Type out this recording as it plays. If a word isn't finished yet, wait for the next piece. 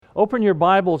Open your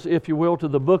Bibles, if you will, to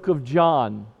the book of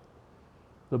John.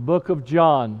 The book of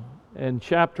John and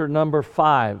chapter number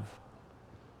 5.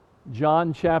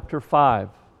 John chapter 5.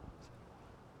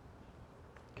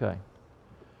 Okay.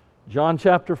 John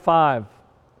chapter 5.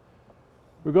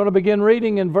 We're going to begin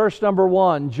reading in verse number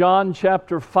 1. John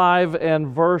chapter 5 and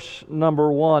verse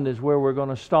number 1 is where we're going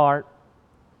to start.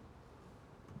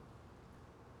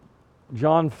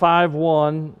 John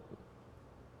 5:1.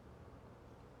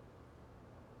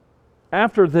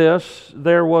 After this,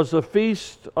 there was a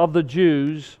feast of the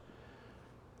Jews,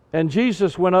 and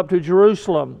Jesus went up to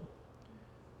Jerusalem.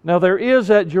 Now there is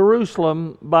at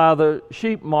Jerusalem by the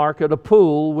sheep market a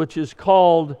pool, which is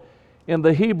called in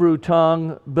the Hebrew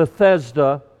tongue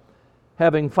Bethesda,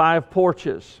 having 5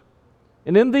 porches.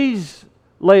 And in these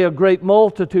lay a great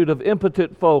multitude of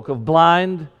impotent folk, of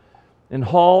blind and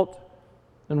halt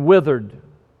and withered,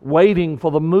 waiting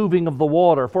for the moving of the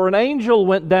water. For an angel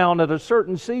went down at a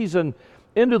certain season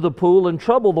into the pool and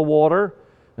troubled the water,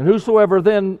 and whosoever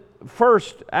then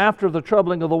first, after the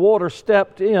troubling of the water,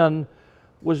 stepped in,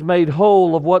 was made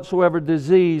whole of whatsoever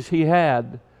disease he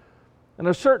had. And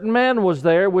a certain man was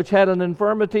there which had an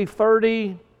infirmity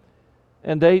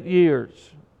 38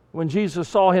 years. When Jesus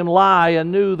saw him lie,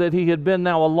 and knew that he had been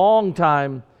now a long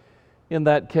time in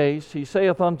that case, he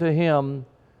saith unto him,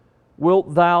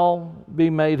 Wilt thou be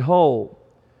made whole?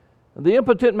 And the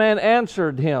impotent man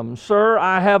answered him, Sir,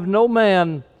 I have no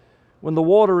man, when the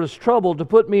water is troubled, to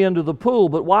put me into the pool,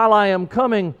 but while I am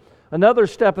coming, another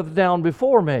steppeth down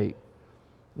before me.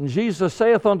 And Jesus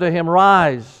saith unto him,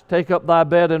 Rise, take up thy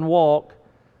bed and walk.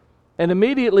 And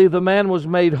immediately the man was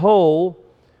made whole,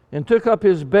 and took up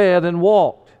his bed and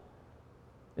walked.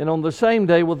 And on the same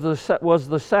day was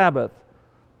the Sabbath.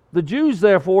 The Jews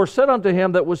therefore said unto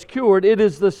him that was cured, It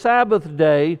is the Sabbath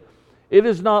day, it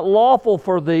is not lawful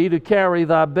for thee to carry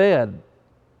thy bed.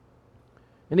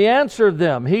 And he answered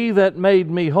them, He that made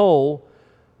me whole,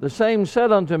 the same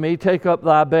said unto me, Take up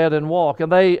thy bed and walk. And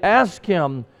they asked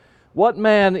him, What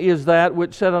man is that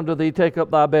which said unto thee, Take up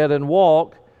thy bed and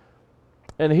walk?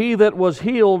 And he that was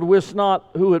healed wist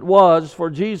not who it was, for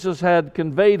Jesus had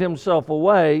conveyed himself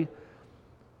away,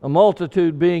 a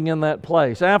multitude being in that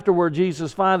place. Afterward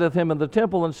Jesus findeth him in the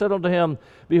temple, and said unto him,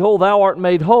 Behold, thou art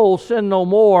made whole, sin no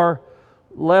more,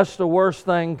 lest a worse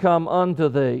thing come unto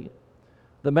thee.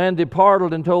 The man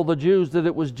departed and told the Jews that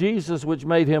it was Jesus which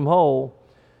made him whole.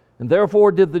 And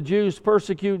therefore did the Jews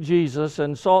persecute Jesus,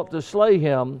 and sought to slay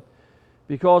him,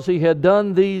 because he had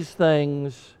done these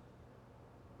things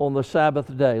on the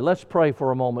Sabbath day. Let's pray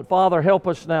for a moment. Father, help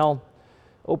us now.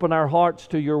 Open our hearts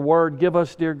to your word. Give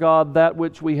us, dear God, that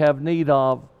which we have need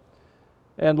of.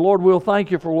 And Lord, we'll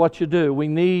thank you for what you do. We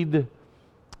need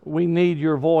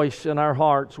your voice in our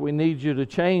hearts. We need you to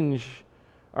change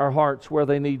our hearts where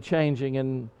they need changing,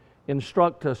 and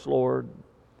instruct us, Lord.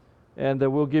 And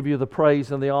we'll give you the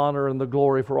praise and the honor and the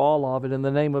glory for all of it. In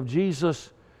the name of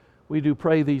Jesus, we do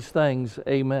pray these things.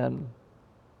 Amen.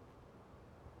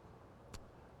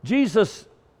 Jesus,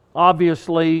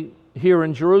 obviously, here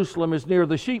in Jerusalem is near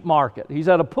the sheep market. He's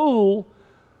at a pool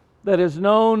that is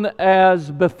known as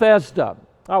Bethesda.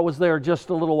 I was there just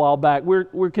a little while back.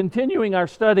 We're continuing our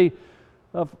study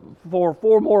for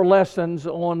 4 more lessons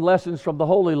on lessons from the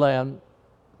Holy Land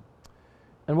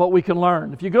and what we can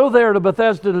learn. If you go there to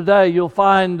Bethesda today, you'll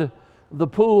find the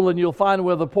pool, and you'll find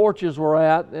where the porches were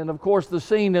at. And of course the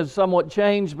scene has somewhat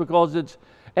changed because it's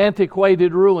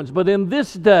antiquated ruins. But in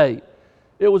this day,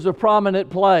 it was a prominent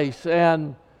place,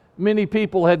 and many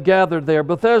people had gathered there.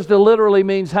 Bethesda literally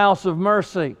means house of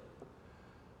mercy.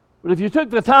 But if you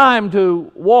took the time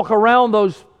to walk around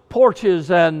those porches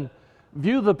and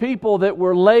view the people that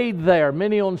were laid there,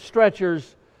 many on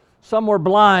stretchers, some were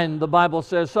blind, the Bible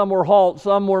says, some were halt,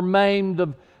 some were maimed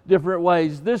of different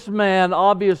ways. This man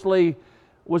obviously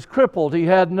was crippled. He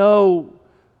had no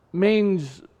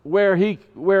means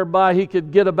whereby he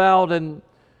could get about and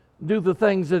do the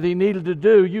things that he needed to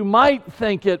do. You might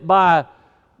think it by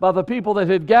the people that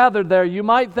had gathered there, you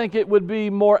might think it would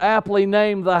be more aptly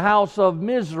named the house of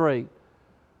misery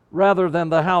rather than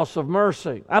the house of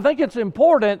mercy. I think it's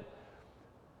important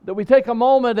that we take a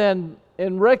moment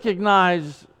and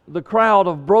recognize the crowd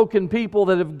of broken people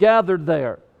that have gathered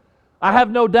there. I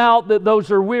have no doubt that those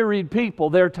are wearied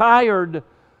people. They're tired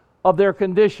of their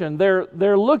condition.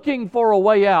 They're looking for a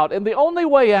way out. And the only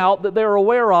way out that they're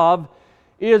aware of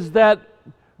is that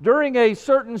during a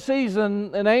certain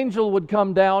season, an angel would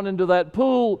come down into that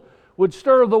pool, would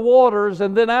stir the waters,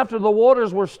 and then after the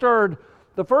waters were stirred,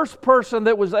 the first person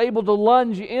that was able to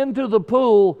lunge into the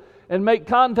pool and make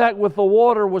contact with the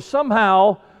water was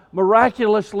somehow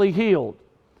miraculously healed.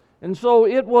 And so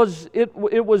it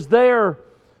was there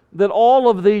that all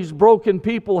of these broken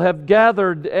people have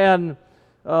gathered, and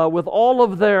with all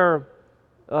of their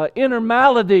inner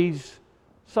maladies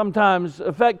sometimes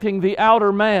affecting the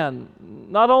outer man.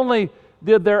 Not only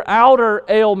did their outer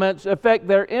ailments affect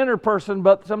their inner person,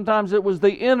 but sometimes it was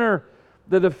the inner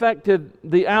that affected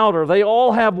the outer. They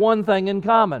all have one thing in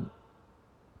common.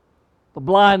 The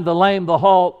blind, the lame, the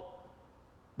halt,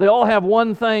 they all have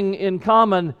one thing in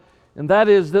common, and that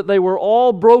is that they were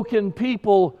all broken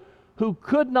people who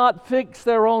could not fix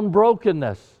their own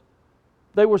brokenness.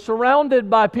 They were surrounded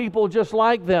by people just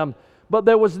like them, but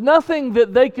there was nothing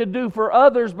that they could do for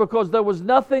others because there was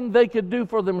nothing they could do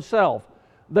for themselves.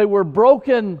 They were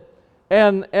broken,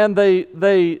 and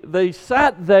they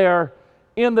sat there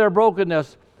in their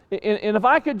brokenness. And if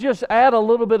I could just add a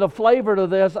little bit of flavor to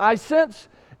this, I sense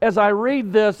as I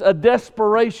read this a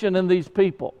desperation in these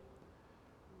people.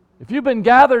 If you've been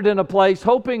gathered in a place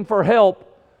hoping for help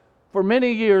for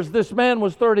many years, this man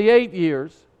was 38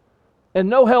 years, and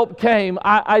no help came,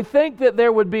 I think that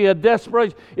there would be a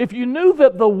desperation. If you knew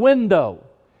that the window,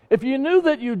 if you knew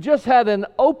that you just had an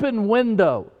open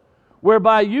window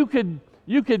whereby you could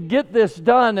get this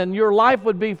done and your life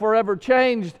would be forever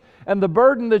changed, and the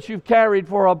burden that you've carried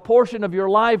for a portion of your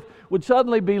life would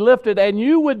suddenly be lifted, and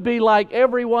you would be like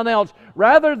everyone else.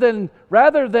 Rather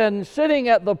than sitting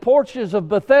at the porches of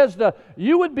Bethesda,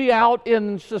 you would be out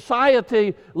in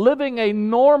society living a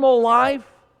normal life.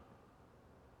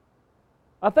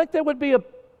 I think there would be a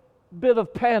bit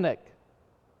of panic,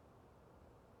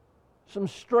 some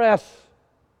stress.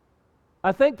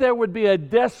 I think there would be a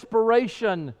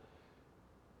desperation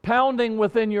pounding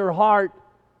within your heart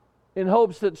in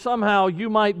hopes that somehow you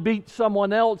might beat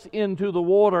someone else into the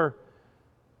water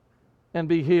and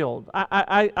be healed.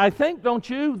 I think, don't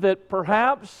you, that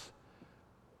perhaps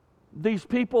these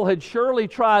people had surely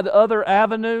tried other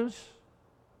avenues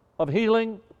of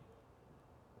healing?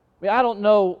 I mean, I don't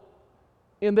know.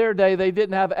 In their day, they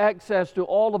didn't have access to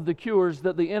all of the cures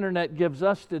that the internet gives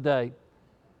us today.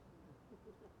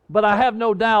 But I have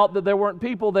no doubt that there weren't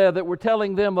people there that were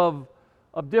telling them of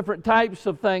different types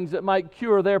of things that might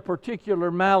cure their particular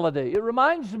malady. It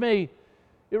reminds me,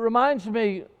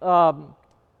 Brother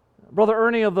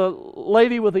Ernie, of the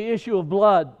lady with the issue of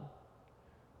blood.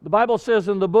 The Bible says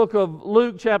in the book of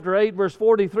Luke chapter 8 verse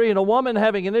 43, and a woman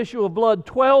having an issue of blood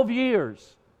 12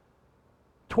 years,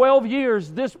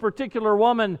 this particular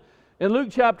woman in Luke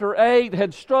chapter 8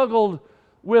 had struggled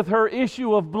with her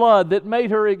issue of blood that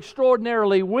made her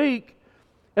extraordinarily weak.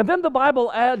 And then the Bible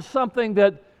adds something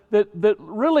that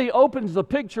really opens the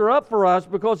picture up for us,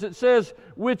 because it says,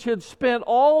 which had spent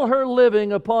all her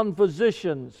living upon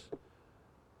physicians,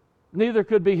 neither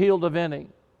could be healed of any.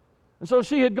 And so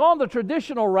she had gone the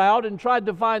traditional route and tried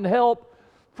to find help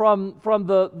from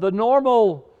the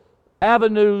normal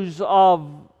avenues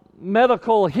of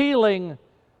medical healing,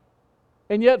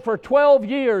 and yet for 12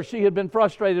 years she had been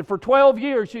frustrated. For 12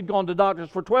 years she'd gone to doctors.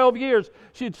 For 12 years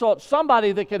she'd sought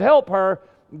somebody that could help her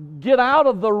get out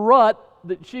of the rut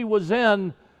that she was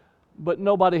in, but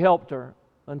nobody helped her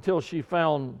until she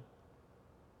found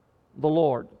the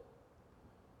Lord.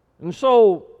 And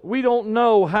so we don't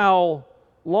know how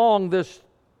long this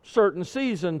certain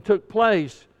season took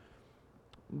place,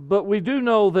 but we do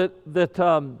know that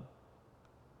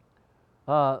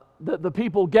the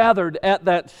people gathered at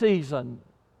that season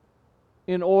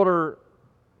in order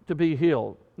to be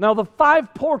healed. Now, the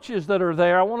 5 porches that are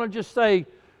there, I want to just say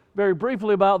very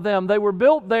briefly about them. They were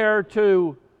built there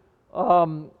to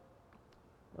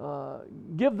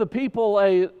give the people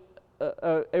a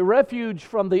refuge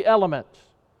from the elements.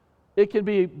 It can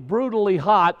be brutally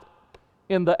hot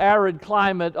in the arid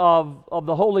climate of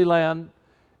the Holy Land.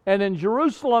 And in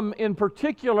Jerusalem in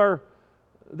particular,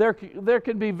 there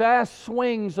can be vast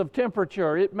swings of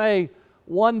temperature. It may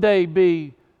one day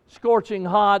be scorching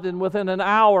hot, and within an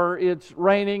hour it's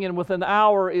raining, and within an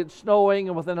hour it's snowing,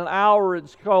 and within an hour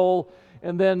it's cold,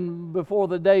 and then before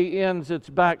the day ends it's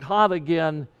back hot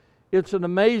again. It's an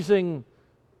amazing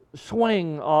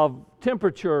swing of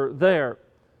temperature there.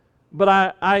 But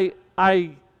I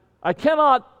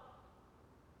cannot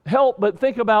help but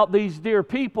think about these dear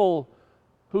people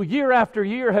who year after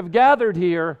year have gathered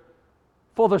here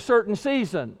for the certain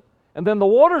season. And then the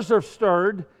waters are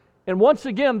stirred, and once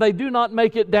again they do not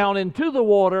make it down into the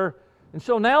water. And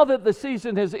so now that the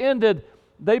season has ended,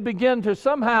 they begin to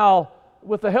somehow,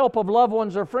 with the help of loved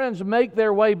ones or friends, make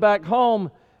their way back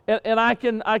home. And I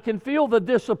can feel the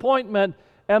disappointment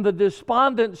and the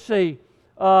despondency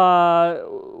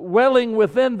welling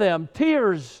within them.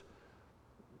 Tears,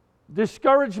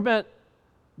 discouragement,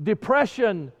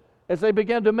 depression, as they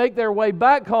began to make their way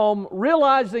back home,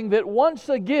 realizing that once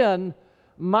again,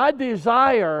 my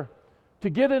desire to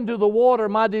get into the water.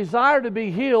 My desire to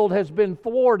be healed has been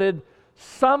thwarted.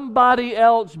 Somebody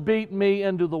else beat me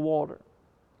into the water.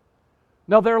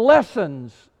 Now, there are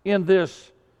lessons in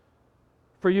this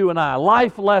for you and I,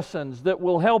 life lessons that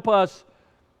will help us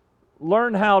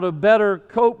learn how to better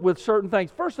cope with certain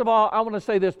things. First of all, I want to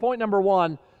say this. Point number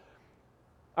one,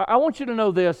 I want you to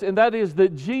know this, and that is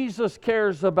that Jesus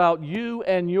cares about you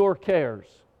and your cares.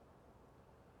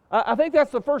 I think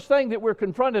that's the first thing that we're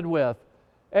confronted with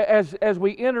as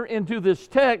we enter into this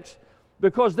text,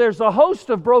 because there's a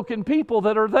host of broken people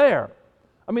that are there.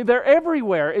 I mean, they're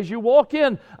everywhere. As you walk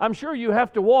in, I'm sure you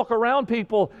have to walk around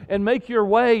people and make your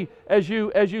way as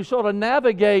you sort of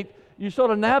navigate. You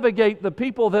sort of navigate the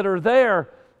people that are there,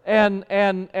 and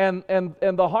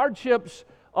the hardships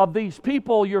of these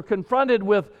people. You're confronted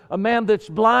with a man that's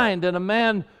blind, and a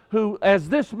man who, as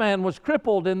this man, was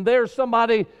crippled, and there's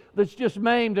somebody that's just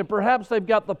maimed, and perhaps they've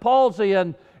got the palsy,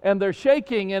 and they're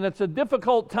shaking, and it's a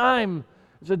difficult time.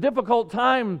 It's a difficult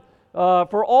time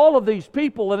for all of these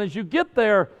people. And as you get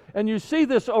there and you see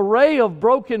this array of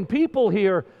broken people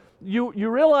here, you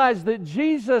realize that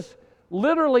Jesus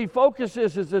literally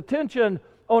focuses his attention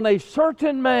on a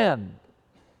certain man.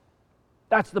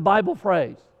 That's the Bible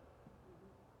phrase.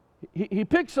 He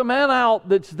picks a man out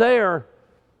that's there,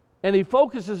 and he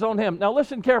focuses on him. Now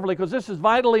listen carefully, because this is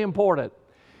vitally important.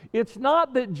 It's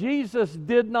not that Jesus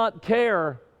did not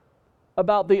care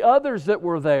about the others that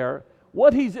were there.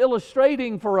 What he's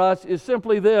illustrating for us is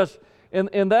simply this,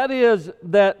 and that is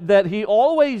that he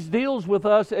always deals with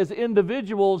us as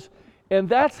individuals, and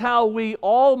that's how we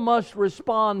all must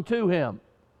respond to him.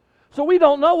 So we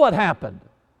don't know what happened.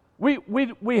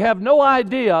 We have no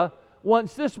idea,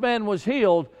 once this man was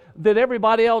healed, that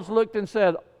everybody else looked and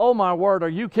said, "Oh my word, are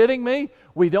you kidding me?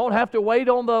 We don't have to wait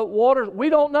on the water." We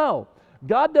don't know.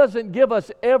 God doesn't give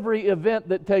us every event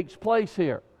that takes place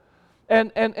here.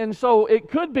 And so it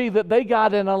could be that they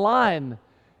got in a line.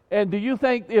 And do you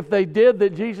think if they did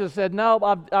that Jesus said, "No,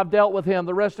 I've dealt with him.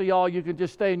 The rest of y'all, you can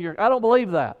just stay in your..." I don't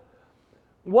believe that.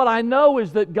 What I know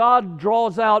is that God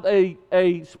draws out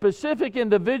a specific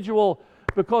individual,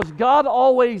 because God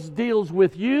always deals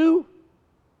with you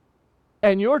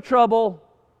and your trouble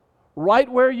right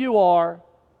where you are,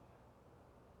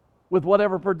 with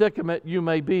whatever predicament you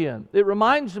may be in. It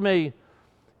reminds me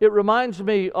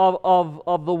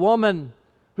of the woman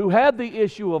who had the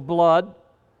issue of blood.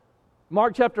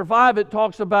 Mark chapter 5, it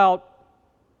talks about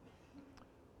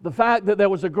the fact that there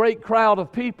was a great crowd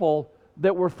of people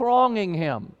that were thronging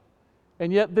him.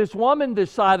 And yet this woman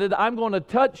decided, "I'm going to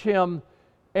touch him,"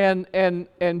 and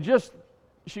just,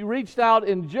 she reached out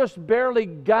and just barely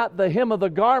got the hem of the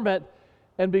garment,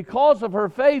 and because of her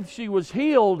faith, she was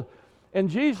healed. And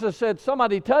Jesus said,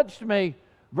 "Somebody touched me,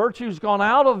 virtue's gone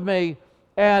out of me."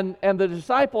 And the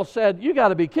disciples said, "You got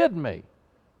to be kidding me.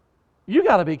 You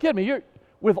got to be kidding me.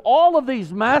 With all of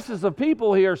these masses of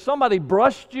people here, somebody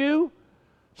brushed you?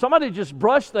 Somebody just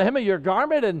brushed the hem of your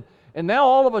garment, and now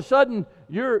all of a sudden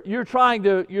you're trying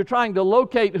to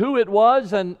locate who it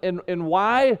was and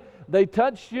why they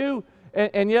touched you?"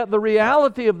 And yet the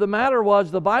reality of the matter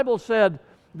was, the Bible said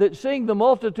that, "Seeing the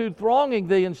multitude thronging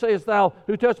thee, and sayest thou,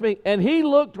 who touched me? And he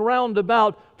looked round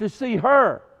about to see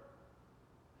her."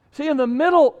 See, in the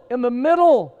middle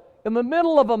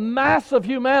of a mass of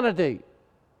humanity,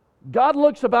 God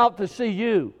looks about to see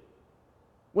you.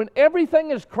 When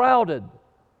everything is crowded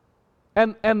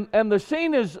and the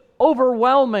scene is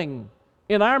overwhelming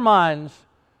in our minds,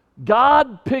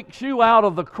 God picks you out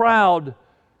of the crowd.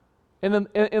 And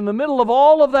in the middle of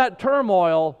all of that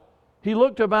turmoil, he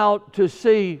looked about to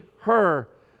see her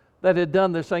that had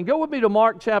done this thing. Go with me to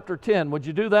Mark chapter 10. Would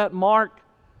you do that? Mark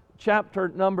chapter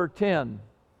number 10.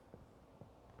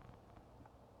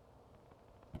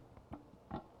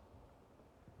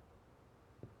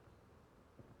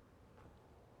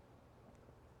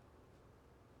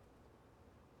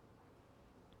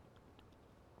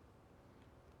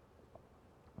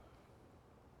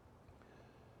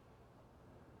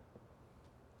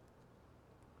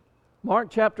 Mark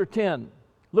chapter 10.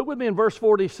 Look with me in verse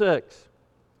 46.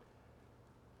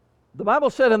 The Bible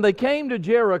said, "And they came to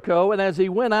Jericho, and as he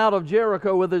went out of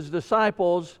Jericho with his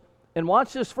disciples," and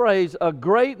watch this phrase, "a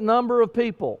great number of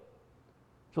people."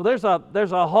 So there's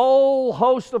a whole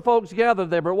host of folks gathered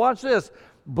there. But watch this.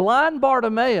 "Blind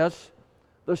Bartimaeus,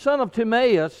 the son of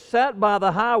Timaeus, sat by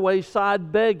the highway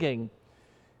side begging.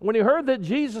 When he heard that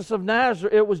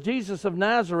it was Jesus of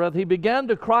Nazareth, he began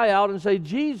to cry out and say,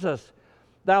 'Jesus,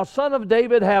 thou son of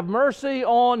David, have mercy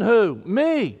on" who?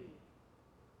 Me.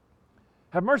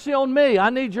 Have mercy on me.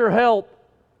 I need your help.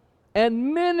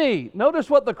 "And many," notice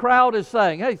what the crowd is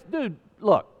saying. "Hey, dude,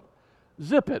 look,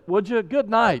 zip it, would you? Good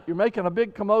night. You're making a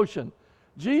big commotion."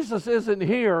 Jesus isn't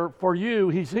here for you,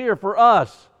 He's here for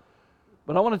us.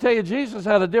 But I want to tell you, Jesus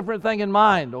had a different thing in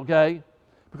mind, okay?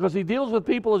 Because He deals with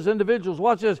people as individuals.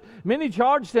 Watch this. Many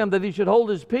charged Him that He should hold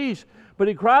His peace, but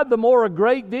He cried the more a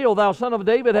great deal, Thou Son of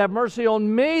David, have mercy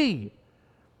on me.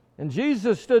 And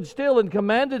Jesus stood still and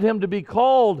commanded him to be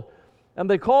called. And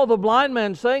they called the blind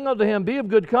man, saying unto him, Be of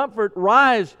good comfort,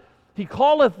 rise, He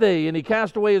calleth thee. And he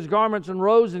cast away his garments and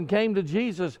rose and came to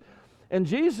Jesus. And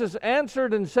Jesus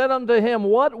answered and said unto him,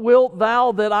 What wilt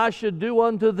thou that I should do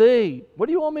unto thee? What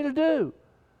do you want me to do?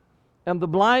 And the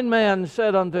blind man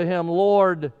said unto him,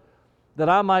 Lord, that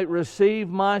I might receive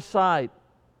my sight.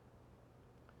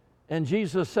 And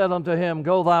Jesus said unto him,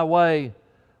 Go thy way,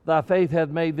 thy faith hath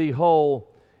made thee whole.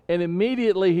 And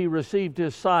immediately he received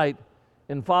his sight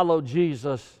and followed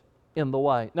Jesus in the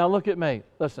way. Now look at me.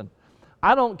 Listen,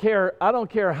 I don't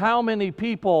care how many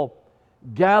people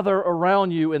gather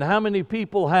around you and how many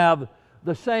people have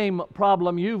the same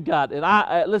problem you've got.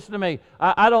 And listen to me.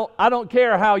 I don't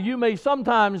care how you may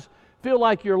sometimes feel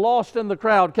like you're lost in the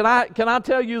crowd. Can I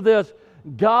tell you this?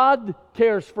 God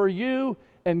cares for you,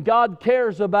 and God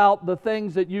cares about the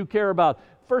things that you care about.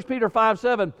 1 Peter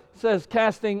 5:7 says,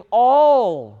 casting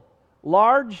all,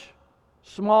 large,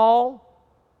 small,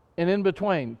 and in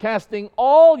between, casting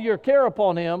all your care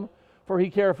upon Him, for He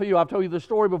careth for you. I've told you the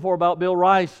story before about Bill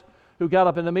Rice, who got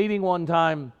up in a meeting one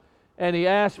time, and he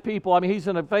asked people, he's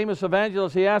a famous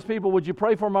evangelist, he asked people, would you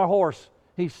pray for my horse?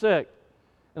 He's sick.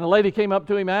 And a lady came up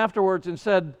to him afterwards and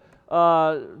said,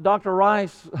 Dr.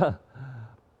 Rice,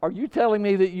 are you telling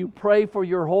me that you pray for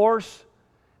your horse?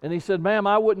 And he said, ma'am,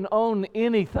 I wouldn't own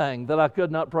anything that I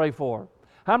could not pray for.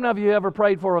 How many of you ever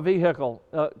prayed for a vehicle,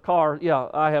 car? Yeah,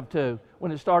 I have too.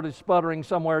 When it started sputtering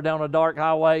somewhere down a dark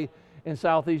highway in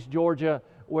southeast Georgia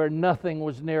where nothing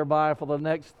was nearby for the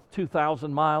next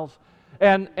 2,000 miles.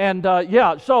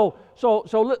 So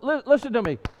listen to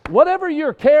me. Whatever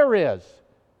your care is,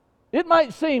 it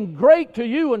might seem great to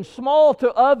you and small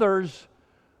to others,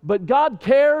 but God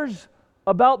cares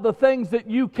about the things that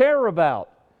you care about.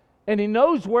 And He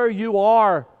knows where you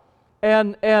are.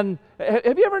 And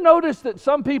have you ever noticed that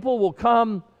some people will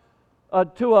come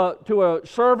to a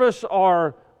service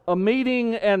or a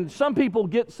meeting, and some people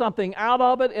get something out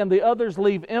of it and the others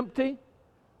leave empty?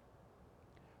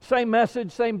 Same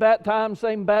message, same bat time,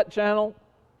 same bat channel,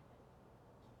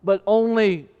 but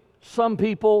only some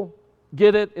people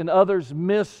get it and others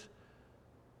miss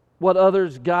what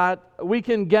others got. We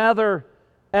can gather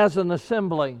as an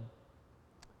assembly.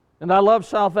 And I love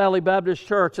South Valley Baptist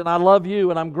Church, and I love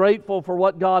you, and I'm grateful for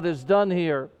what God has done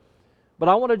here. But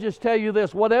I want to just tell you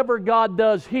this, whatever God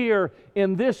does here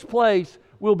in this place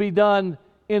will be done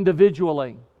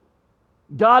individually.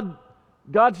 God's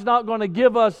not going to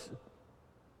give us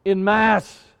in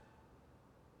mass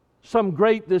some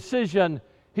great decision.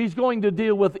 He's going to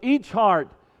deal with each heart,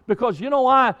 because you know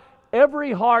why?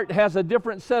 Every heart has a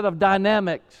different set of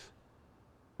dynamics,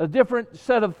 a different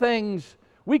set of things.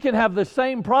 We can have the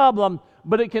same problem,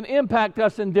 but it can impact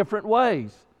us in different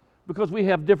ways because we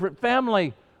have different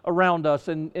family around us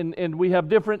and we have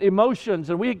different emotions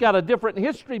and we've got a different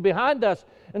history behind us.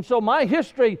 And so my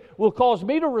history will cause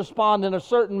me to respond in a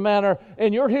certain manner,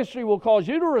 and your history will cause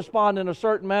you to respond in a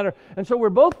certain manner. And so we're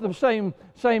both the same.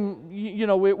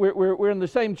 We're in the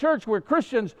same church. We're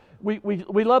Christians.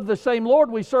 We love the same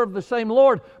Lord. We serve the same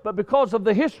Lord. But because of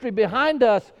the history behind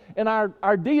us and our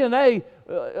DNA,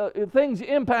 things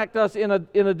impact us in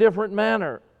a different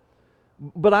manner.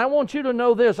 But I want you to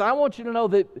know this. I want you to know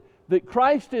that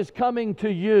Christ is coming to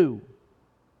you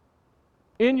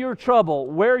in your trouble,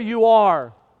 where you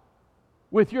are,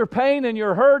 with your pain and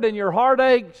your hurt and your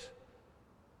heartaches,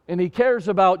 and He cares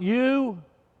about you,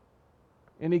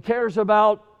 and He cares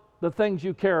about the things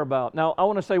you care about. Now, I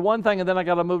want to say one thing, and then I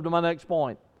got to move to my next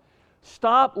point.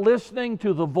 Stop listening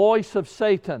to the voice of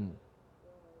Satan.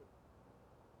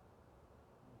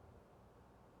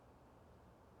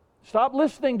 Stop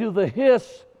listening to the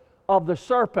hiss of the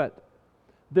serpent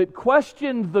that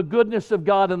questioned the goodness of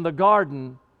God in the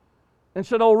garden and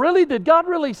said, oh, really? Did God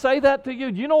really say that to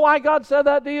you? Do you know why God said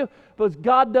that to you? Because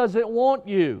God doesn't want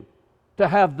you to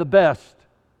have the best.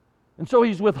 And so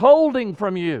He's withholding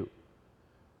from you.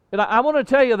 And I want to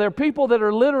tell you, there are people that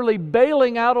are literally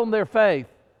bailing out on their faith.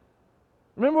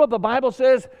 Remember what the Bible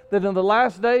says? That in the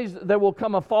last days there will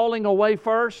come a falling away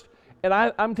first. And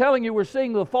I'm telling you, we're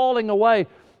seeing the falling away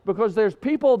because there's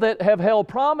people that have held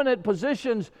prominent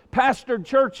positions, pastored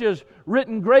churches,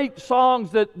 written great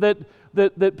songs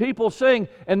that people sing,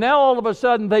 and now all of a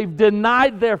sudden they've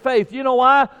denied their faith. You know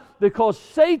why? Because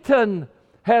Satan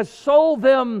has sold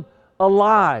them a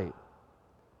lie.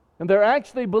 And they're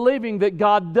actually believing that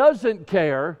God doesn't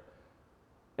care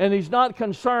And He's not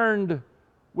concerned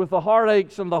with the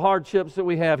heartaches and the hardships that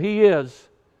we have. He is.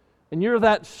 And you're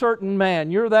that certain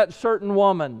man, you're that certain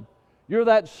woman, you're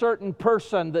that certain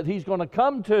person that He's going to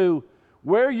come to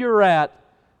where you're at,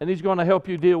 and He's going to help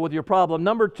you deal with your problem.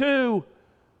 Number two,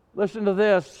 listen to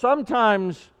this.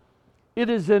 Sometimes it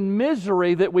is in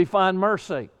misery that we find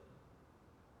mercy.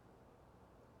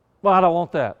 Well, I don't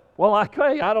want that. Well, I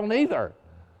don't either.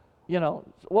 You know,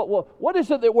 what is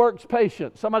it that works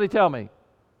patience? Somebody tell me.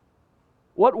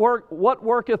 What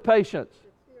worketh patience?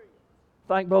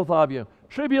 Thank both of you.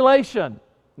 Tribulation,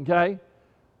 okay?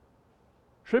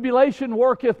 Tribulation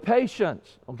worketh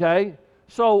patience, okay?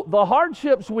 So the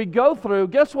hardships we go through,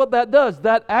 guess what that does?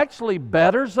 That actually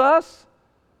betters us.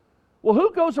 Well,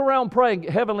 who goes around praying,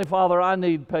 Heavenly Father, I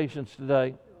need patience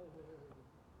today?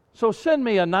 So send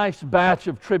me a nice batch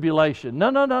of tribulation.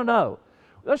 No.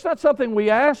 That's not something we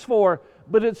ask for,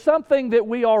 but it's something that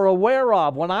we are aware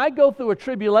of. When I go through a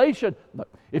tribulation,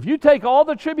 if you take all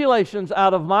the tribulations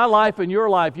out of my life and your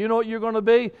life, you know what you're going to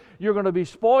be? You're going to be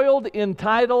spoiled,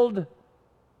 entitled,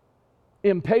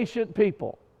 impatient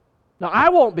people. Now, I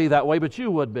won't be that way, but you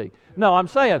would be. No, I'm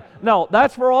saying, no,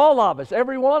 that's for all of us,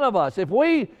 every one of us. If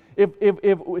you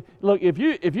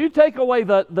take away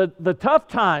the tough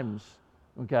times,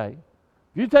 okay,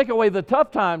 if you take away the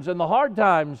tough times and the hard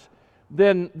times,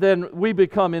 then we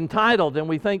become entitled and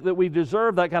we think that we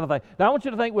deserve that kind of thing. Now I want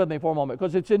you to think with me for a moment,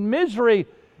 because it's in misery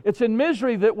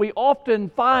that we often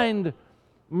find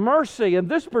mercy. And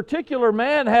this particular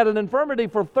man had an infirmity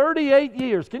for 38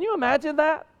 years. Can you imagine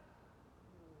that?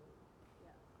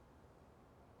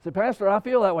 Say, Pastor, I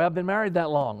feel that way. I've been married that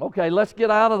long. Okay, let's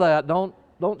get out of that. Don't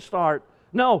start.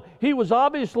 No, he was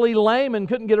obviously lame and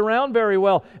couldn't get around very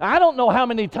well. I don't know how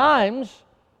many times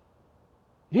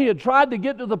he had tried to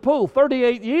get to the pool.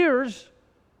 38 years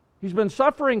he's been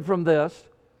suffering from this,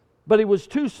 but he was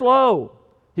too slow.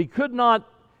 He could not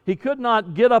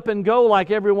get up and go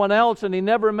like everyone else, and he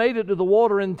never made it to the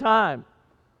water in time.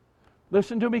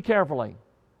 Listen to me carefully.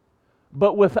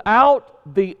 But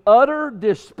without the utter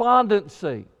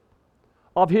despondency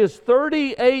of his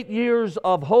 38 years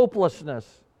of hopelessness,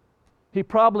 he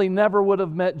probably never would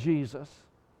have met Jesus.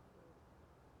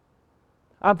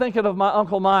 I'm thinking of my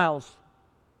Uncle Miles.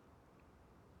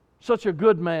 Such a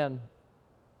good man.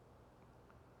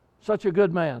 Such a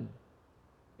good man.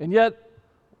 And yet,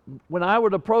 when I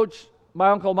would approach my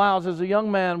Uncle Miles as a young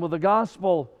man with the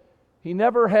gospel, he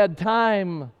never had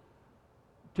time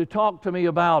to talk to me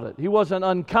about it. He wasn't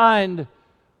unkind,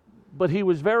 but he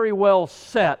was very well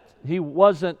set. He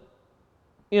wasn't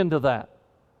into that.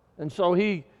 And so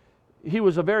he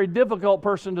was a very difficult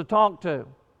person to talk to.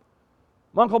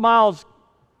 Uncle Miles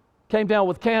came down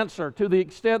with cancer to the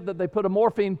extent that they put a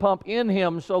morphine pump in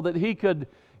him so that he could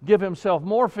give himself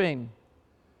morphine.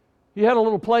 He had a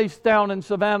little place down in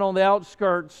Savannah on the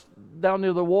outskirts, down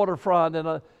near the waterfront,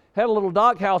 and had a little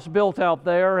dock house built out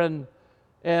there, and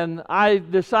I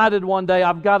decided one day,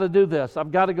 I've got to do this.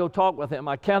 I've got to go talk with him.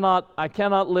 I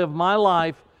cannot live my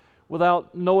life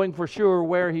without knowing for sure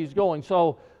where he's going.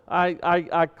 So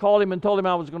I called him and told him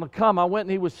I was going to come. I went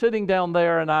and he was sitting down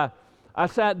there, and I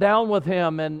sat down with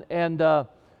him and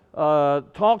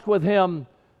talked with him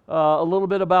a little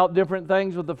bit about different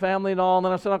things with the family and all. And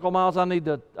then I said, Uncle Miles, I need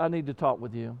to talk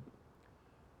with you.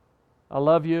 I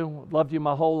love you. Loved you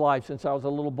my whole life since I was a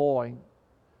little boy.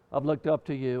 I've looked up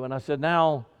to you. And I said,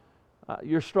 now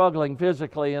you're struggling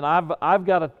physically, and I've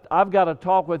got to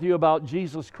talk with you about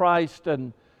Jesus Christ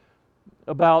and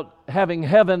about having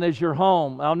heaven as your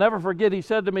home. I'll never forget, he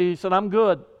said to me, he said, I'm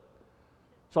good.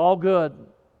 It's all good.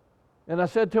 And I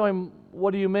said to him,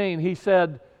 what do you mean? He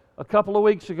said, a couple of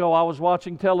weeks ago I was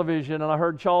watching television and I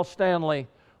heard Charles Stanley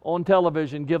on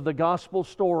television give the gospel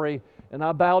story, and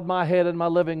I bowed my head in my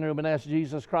living room and asked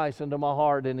Jesus Christ into my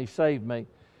heart, and He saved me.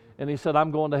 And he said,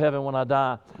 I'm going to heaven when I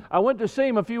die. I went to see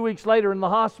him a few weeks later in the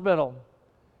hospital.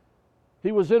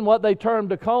 He was in what they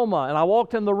termed a coma, and I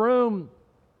walked in the room.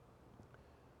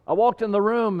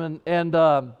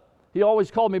 And he always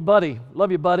called me buddy.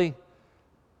 Love you, buddy.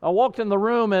 I walked in the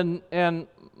room, and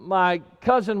my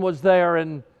cousin was there,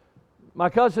 and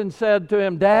my cousin said to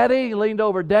him, Daddy, he leaned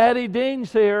over, Daddy,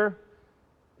 Dean's here.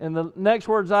 And the next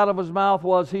words out of his mouth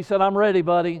was, he said, I'm ready,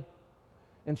 buddy.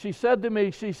 And she said to me,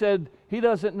 she said, he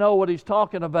doesn't know what he's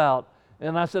talking about.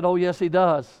 And I said, oh, yes, he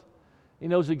does. He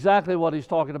knows exactly what he's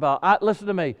talking about. Listen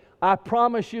to me. I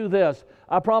promise you this.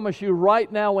 I promise you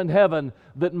right now in heaven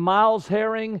that Miles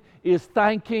Herring is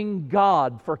thanking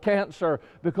God for cancer,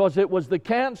 because it was the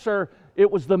cancer, it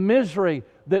was the misery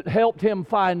that helped him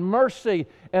find mercy.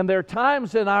 And there are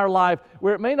times in our life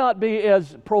where it may not be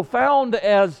as profound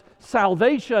as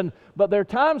salvation, but there are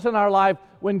times in our life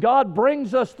when God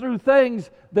brings us through things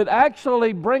that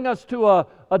actually bring us to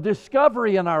a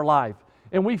discovery in our life.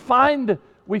 And we find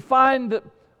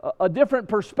a different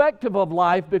perspective of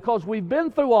life because we've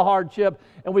been through a hardship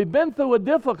and we've been through a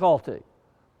difficulty.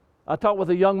 I talked with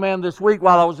a young man this week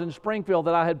while I was in Springfield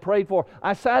that I had prayed for.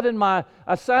 I sat in my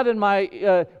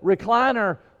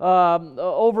recliner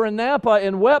over in Napa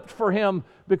and wept for him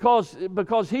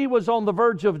because he was on the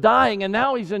verge of dying, and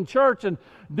now he's in church and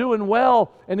doing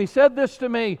well. And he said this to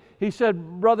me. He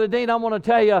said, "Brother Dean, I want to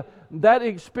tell you, that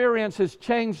experience has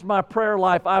changed my prayer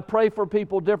life. I pray for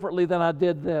people differently than I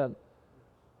did then."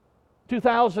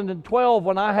 2012,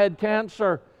 when I had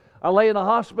cancer, I lay in a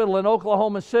hospital in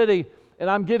Oklahoma City, and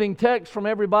I'm getting texts from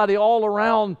everybody all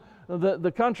around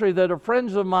the country that are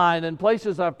friends of mine and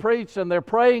places I've preached, and they're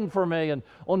praying for me. And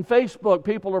on Facebook,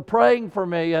 people are praying for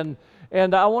me.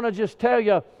 And I want to just tell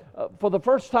you, for the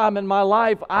first time in my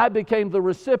life, I became the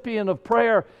recipient of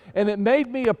prayer, and it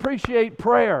made me appreciate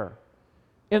prayer.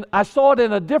 And I saw it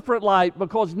in a different light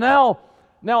because now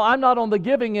I'm not on the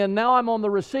giving end, now I'm on the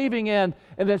receiving end,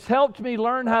 and it's helped me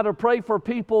learn how to pray for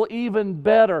people even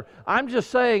better. I'm just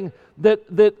saying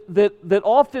that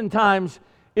oftentimes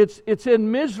it's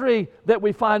in misery that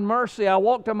we find mercy. I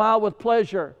walked a mile with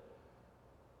pleasure.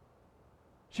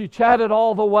 She chatted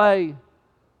all the way,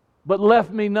 but left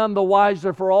me none the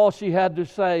wiser for all she had to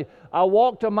say. I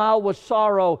walked a mile with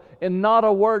sorrow, and not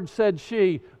a word said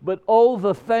she, but oh,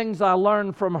 the things I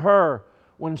learned from her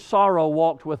when sorrow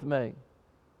walked with me.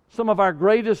 Some of our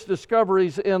greatest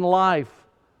discoveries in life,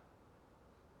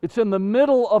 it's in the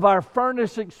middle of our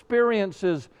furnace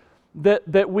experiences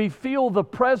that we feel the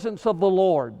presence of the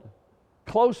Lord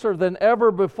closer than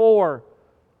ever before.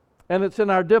 And it's in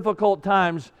our difficult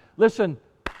times, listen,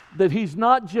 that He's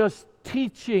not just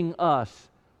teaching us,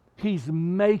 He's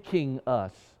making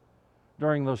us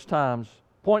during those times.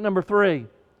 Point number 3,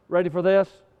 ready for this?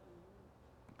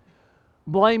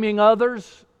 Blaming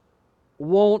others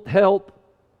won't help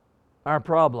our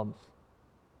problems.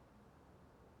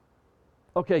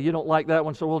 Okay, you don't like that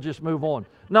one, so we'll just move on.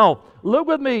 No, look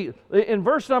with me in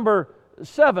verse number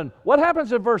 7. What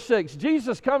happens in verse 6?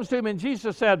 Jesus comes to him and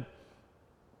Jesus said,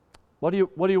 What do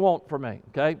you want from me?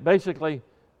 Okay, basically,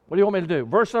 what do you want me to do?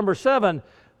 Verse number 7,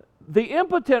 the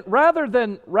impotent, rather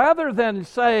than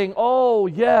saying, oh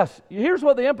yes, here's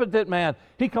what the impotent man,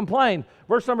 he complained.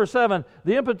 Verse number 7,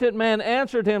 the impotent man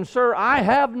answered him, Sir, I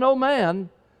have no man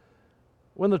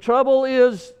when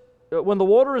the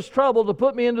water is troubled to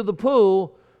put me into the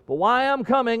pool, but while I'm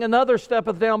coming, another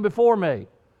steppeth down before me.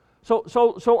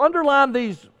 So underline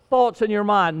these thoughts in your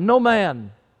mind. No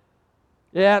man.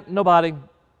 Yeah, nobody.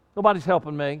 Nobody's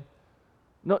helping me.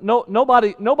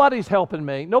 Nobody's helping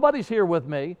me. Nobody's here with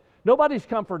me. Nobody's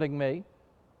comforting me.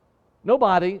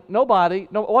 Nobody. No,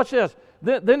 watch this.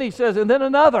 Then he says, and then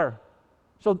another.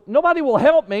 So nobody will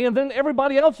help me, and then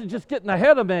everybody else is just getting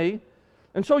ahead of me.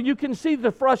 And so you can see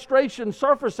the frustration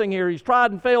surfacing here. He's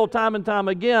tried and failed time and time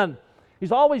again.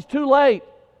 He's always too late.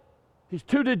 He's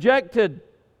too dejected,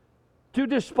 too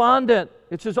despondent.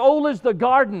 It's as old as the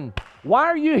garden. Why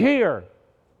are you here?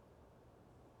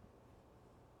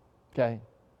 Okay.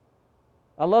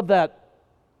 I love that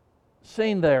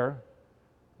scene there.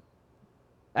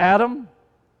 Adam,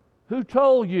 who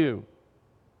told you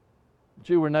that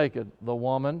you were naked? The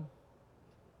woman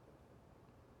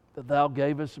that thou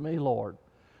gavest me, Lord.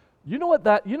 You know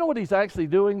what he's actually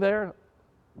doing there?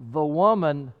 The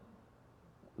woman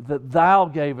that thou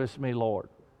gavest me, Lord.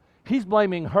 He's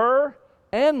blaming her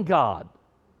and God.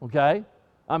 Okay?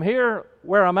 I'm here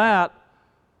where I'm at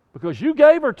because you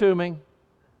gave her to me.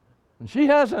 And she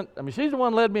hasn't, she's the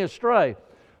one led me astray.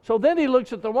 So then he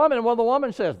looks at the woman, and the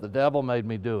woman says, the devil made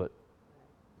me do it.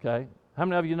 Okay? How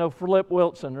many of you know Flip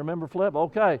Wilson? Remember Flip?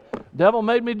 Okay. Devil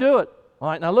made me do it. All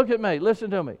right, now look at me.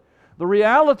 Listen to me. The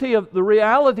reality of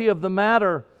the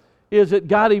matter is it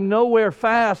got him nowhere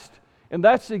fast, and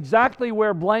that's exactly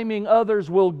where blaming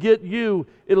others will get you.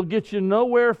 It'll get you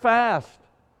nowhere fast.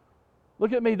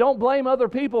 Look at me. Don't blame other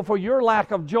people for your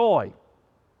lack of joy.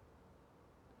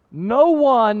 No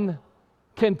one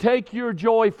can take your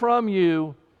joy from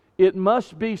you. It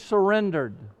must be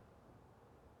surrendered.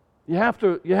 You have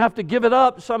to give it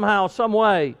up somehow, some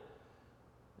way.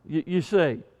 You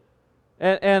see.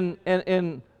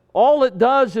 And all it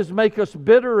does is make us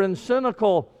bitter and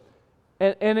cynical.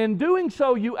 And in doing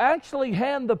so, you actually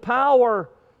hand the power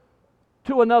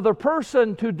to another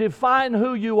person to define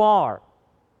who you are.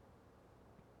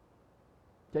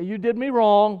 Okay, you did me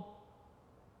wrong.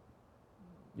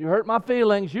 You hurt my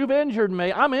feelings. You've injured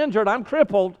me. I'm injured. I'm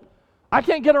crippled. I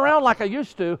can't get around like I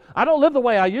used to. I don't live the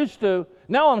way I used to.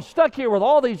 Now I'm stuck here with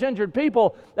all these injured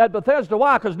people at Bethesda.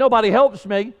 Why? Because nobody helps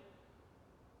me.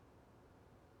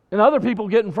 and other people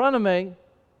get in front of me.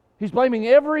 He's blaming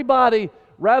everybody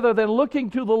rather than looking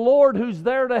to the Lord who's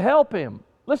there to help him.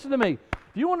 Listen to me.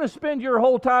 If you want to spend your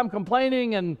whole time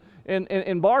complaining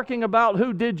and barking about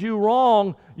who did you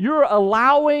wrong, you're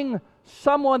allowing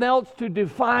someone else to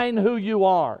define who you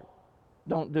are.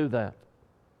 Don't do that.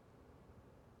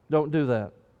 Don't do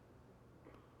that.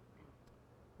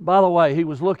 By the way, he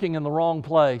was looking in the wrong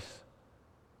place.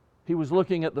 He was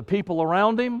looking at the people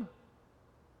around him.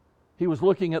 He was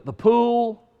looking at the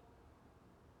pool.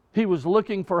 He was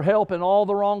looking for help in all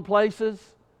the wrong places.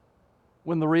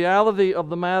 When the reality of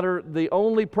the matter, the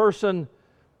only person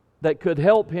that could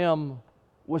help him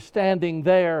was standing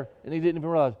there, and he didn't even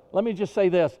realize. Let me just say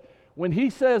this. When he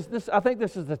says this, I think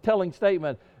this is a telling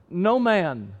statement. No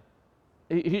man.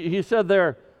 He said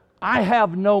there, I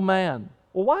have no man.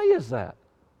 Well, why is that?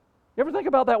 You ever think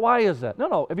about that? Why is that?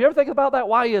 No. If you ever think about that,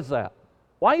 why is that?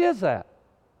 Why is that?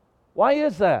 Why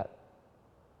is that?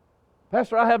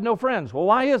 Pastor, I have no friends. Well,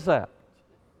 why is that?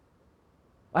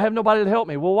 I have nobody to help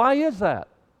me. Well, why is that?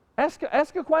 Ask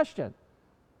a question.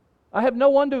 I have no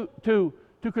one to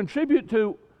contribute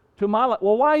to my life.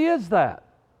 Well, why is that?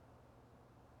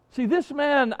 See, this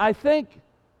man, I think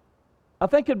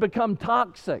had become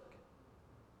toxic.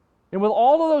 And with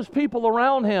all of those people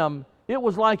around him, it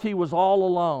was like he was all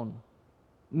alone.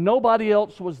 Nobody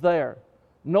else was there.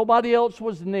 Nobody else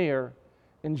was near.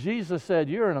 And Jesus said,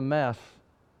 you're in a mess.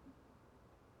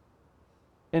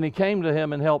 And he came to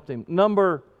him and helped him.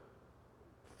 Number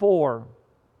 4,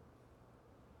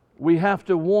 we have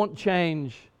to want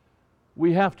change.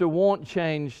 We have to want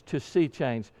change to see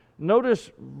change.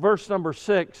 Notice verse number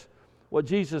 6, what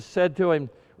Jesus said to him.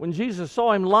 When Jesus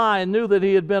saw him lie and knew that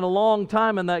he had been a long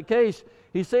time in that case,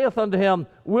 he saith unto him,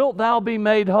 wilt thou be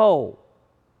made whole?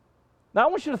 Now I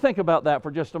want you to think about that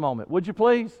for just a moment, would you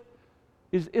please?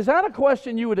 Is that a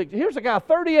question you would... Here's a guy,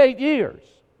 38 years.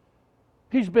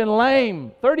 He's been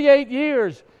lame. 38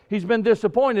 years he's been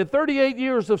disappointed. 38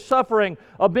 years of suffering,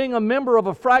 of being a member of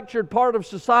a fractured part of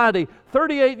society.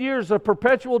 38 years of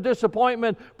perpetual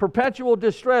disappointment, perpetual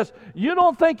distress. You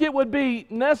don't think it would be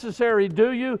necessary,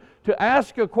 do you, to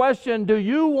ask a question, do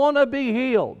you want to be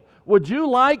healed? Would you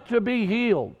like to be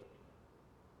healed?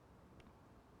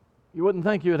 You wouldn't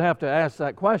think you would have to ask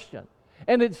that question.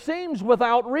 And it seems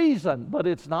without reason, but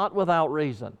it's not without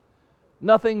reason.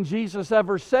 Nothing Jesus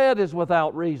ever said is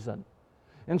without reason.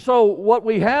 And so what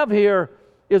we have here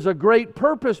is a great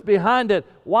purpose behind it.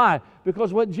 Why?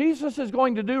 Because what Jesus is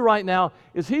going to do right now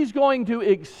is he's going to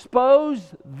expose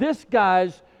this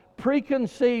guy's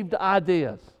preconceived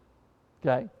ideas.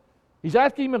 Okay? He's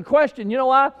asking him a question. You know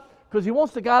why? Because he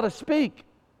wants the guy to speak.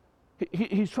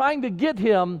 He's trying to get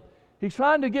him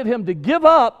to give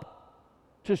up,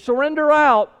 to surrender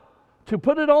out, to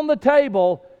put it on the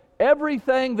table,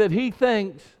 everything that he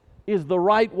thinks is the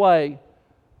right way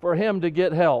for him to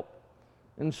get help.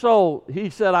 And so he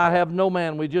said, I have no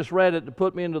man. We just read it, to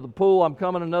put me into the pool. I'm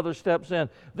coming another steps in.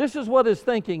 This is what his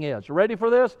thinking is. Ready for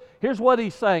this? Here's what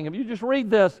he's saying. If you just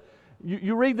read this,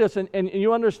 you read this and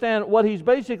you understand what he's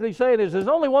basically saying is there's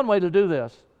only one way to do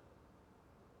this.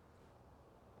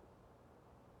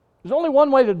 There's only one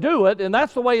way to do it, and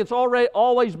that's the way it's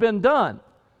always been done.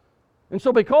 And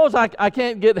so because I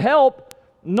can't get help,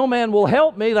 no man will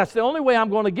help me. That's the only way I'm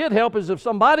going to get help is if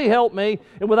somebody help me,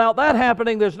 and without that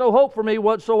happening, there's no hope for me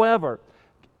whatsoever.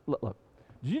 Look,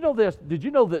 did you know this? Did you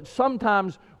know that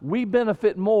sometimes we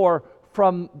benefit more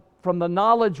from the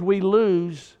knowledge we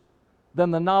lose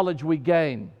than the knowledge we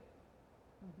gain?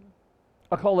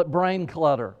 I call it brain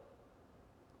clutter.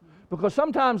 Because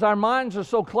sometimes our minds are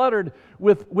so cluttered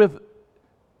with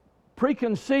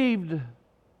preconceived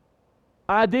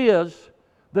ideas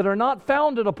that are not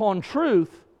founded upon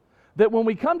truth, that when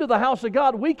we come to the house of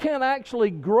God, we can't actually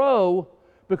grow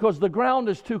because the ground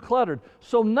is too cluttered.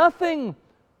 So nothing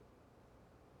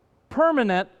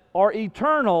permanent or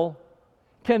eternal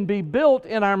can be built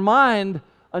in our mind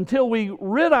until we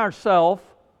rid ourselves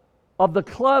of the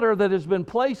clutter that has been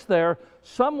placed there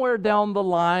somewhere down the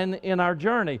line in our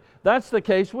journey. That's the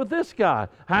case with this guy.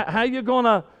 How you going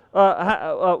to,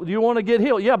 do you want to get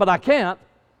healed? Yeah, but I can't.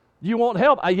 Do you want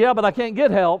help? Yeah, but I can't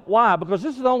get help. Why? Because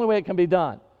this is the only way it can be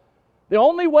done. The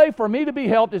only way for me to be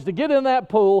helped is to get in that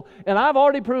pool, and I've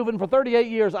already proven for 38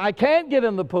 years I can't get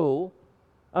in the pool.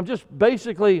 I'm just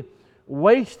basically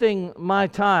wasting my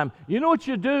time. You know what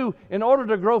you do in order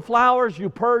to grow flowers? You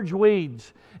purge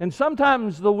weeds. And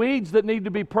sometimes the weeds that need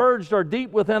to be purged are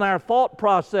deep within our thought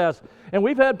process. And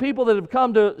we've had people that have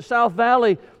come to South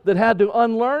Valley that had to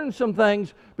unlearn some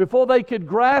things before they could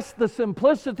grasp the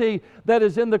simplicity that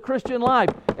is in the Christian life.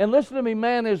 And listen to me,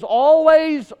 man is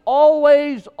always,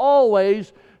 always,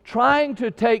 always trying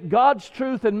to take God's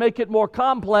truth and make it more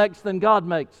complex than God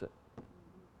makes it.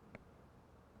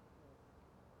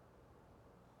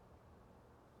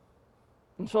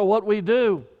 And so what we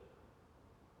do,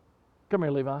 come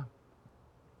here, Levi.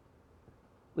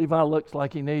 Levi looks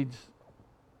like he needs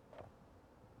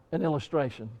an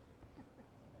illustration.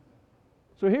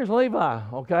 So here's Levi,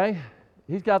 okay?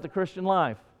 He's got the Christian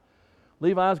life.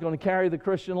 Levi's going to carry the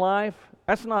Christian life.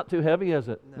 That's not too heavy, is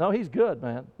it? No, he's good,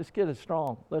 man. This kid is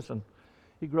strong. Listen,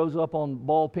 he grows up on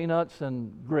bald peanuts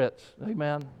and grits.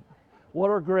 Amen. What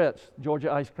are grits?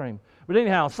 Georgia ice cream. But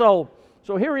anyhow, so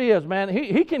here he is, man.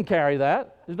 He can carry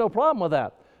that. There's no problem with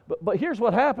that. But here's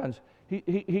what happens.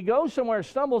 He goes somewhere,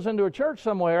 stumbles into a church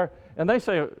somewhere, and they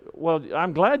say, well,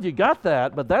 I'm glad you got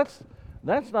that, but that's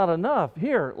not enough.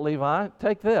 Here, Levi,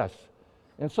 take this.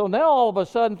 And so now all of a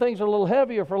sudden things are a little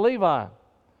heavier for Levi.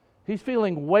 He's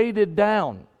feeling weighted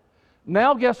down.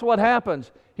 Now guess what happens?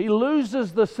 He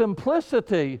loses the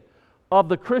simplicity of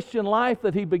the Christian life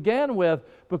that he began with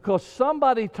because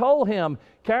somebody told him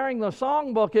carrying the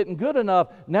songbook isn't good enough.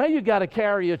 Now you got to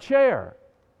carry a chair.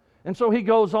 And so he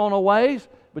goes on a ways,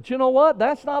 but you know what?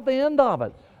 That's not the end of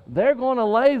it. They're going to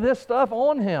lay this stuff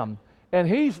on him. And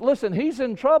he's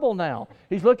in trouble now.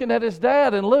 He's looking at his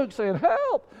dad and Luke saying,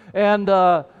 help! And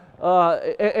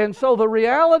so the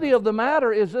reality of the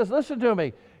matter is this, listen to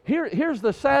me. Here's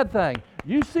the sad thing.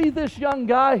 You see this young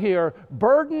guy here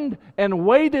burdened and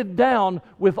weighted down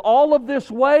with all of this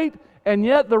weight, and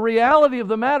yet the reality of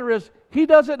the matter is he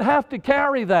doesn't have to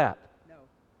carry that. No.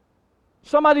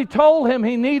 Somebody told him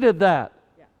he needed that.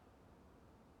 Yeah.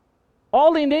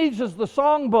 All he needs is the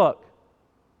songbook.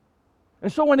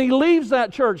 And so when he leaves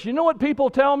that church, you know what people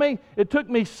tell me? It took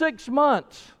me 6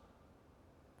 months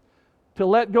to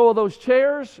let go of those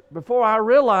chairs before I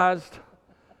realized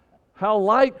how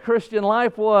light Christian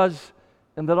life was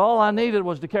and that all I needed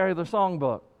was to carry the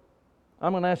songbook.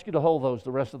 I'm going to ask you to hold those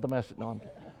the rest of the message. No,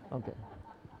 okay.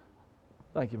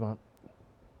 Thank you, Bob.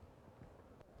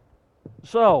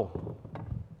 So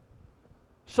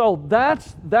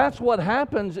that's what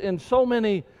happens in so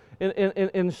many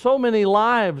in so many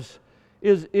lives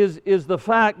is the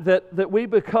fact that we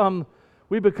become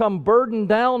burdened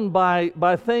down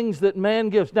by things that man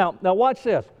gives. Now watch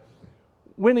this.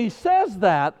 When he says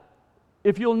that,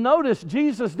 if you'll notice,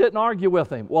 Jesus didn't argue with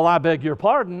him. Well, I beg your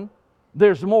pardon.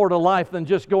 There's more to life than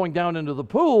just going down into the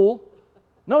pool.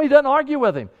 No, he doesn't argue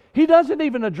with him. He doesn't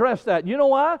even address that. You know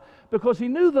why? Because he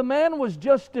knew the man was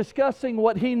just discussing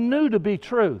what he knew to be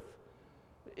truth.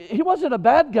 He wasn't a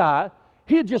bad guy.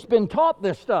 He had just been taught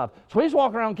this stuff. So he's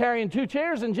walking around carrying 2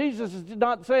 chairs, and Jesus is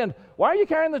not saying, why are you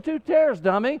carrying the 2 chairs,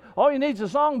 dummy? All you need is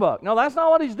a songbook. No, that's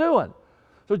not what he's doing.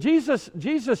 So Jesus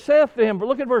saith to him,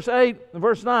 look at verse 8 and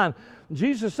verse 9.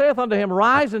 Jesus saith unto him,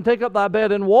 rise and take up thy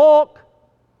bed and walk.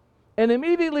 And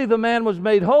immediately the man was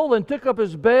made whole and took up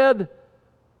his bed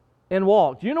and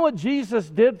walked. You know what Jesus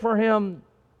did for him?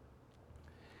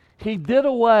 He did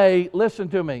away, listen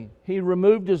to me, he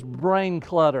removed his brain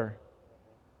clutter.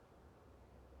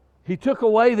 He took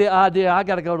away the idea, I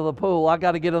got to go to the pool, I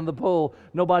got to get in the pool,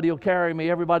 nobody will carry me,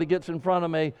 everybody gets in front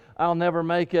of me, I'll never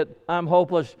make it, I'm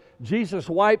hopeless. Jesus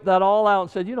wiped that all out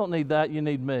and said, you don't need that, you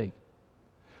need me.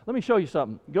 Let me show you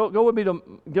something. Go with me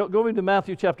to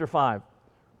Matthew chapter 5.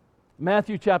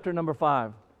 Matthew chapter number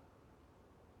 5.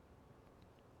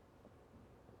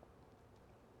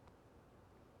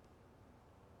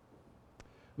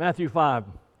 Matthew 5.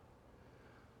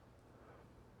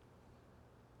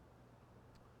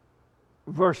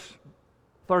 Verse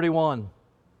 31.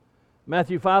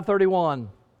 Matthew 5:31.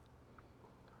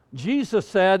 Jesus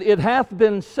said, it hath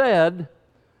been said,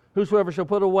 whosoever shall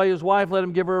put away his wife, let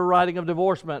him give her a writing of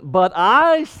divorcement. But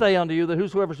I say unto you that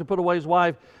whosoever shall put away his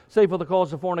wife, save for the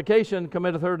cause of fornication,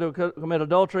 committeth her to commit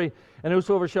adultery, and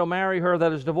whosoever shall marry her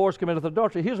that is divorced committeth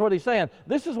adultery. Here's what he's saying.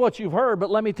 This is what you've heard, but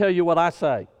let me tell you what I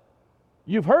say.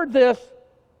 You've heard this,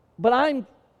 but I'm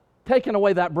taking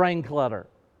away that brain clutter.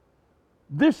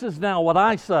 This is now what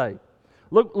I say.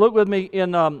 Look with me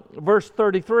in verse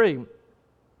 33.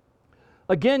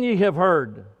 Again ye have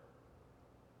heard.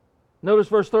 Notice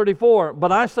verse 34.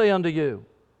 But I say unto you.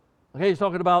 Okay, he's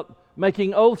talking about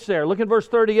making oaths there. Look at verse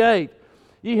 38.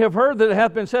 Ye have heard that it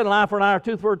hath been said, an eye for an eye, or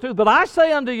tooth for a tooth. But I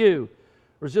say unto you,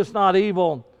 resist not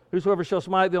evil. Whosoever shall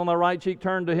smite thee on thy right cheek,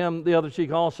 turn to him the other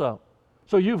cheek also.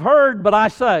 So you've heard, but I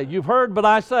say. You've heard, but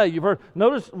I say. You've heard.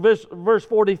 Notice verse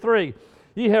 43.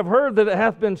 Ye have heard that it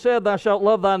hath been said, thou shalt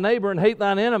love thy neighbor and hate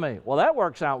thine enemy. Well, that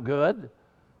works out good.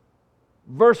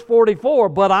 Verse 44.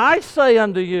 But I say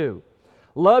unto you,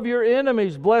 Love your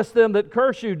enemies, bless them that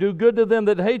curse you, do good to them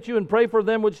that hate you, and pray for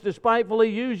them which despitefully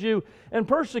use you and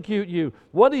persecute you.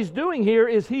 What he's doing here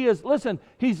is he's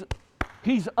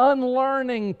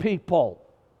unlearning people.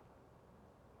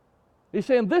 He's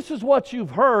saying, this is what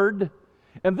you've heard,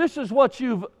 and this is what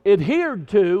you've adhered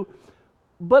to,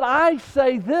 but I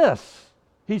say this.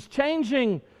 He's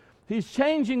changing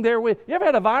their way. You ever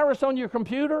had a virus on your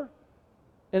computer?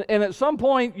 And at some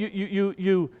point,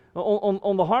 you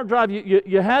on the hard drive,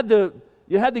 you had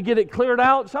to get it cleared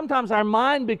out. Sometimes our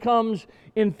mind becomes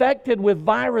infected with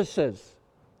viruses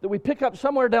that we pick up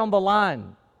somewhere down the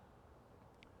line.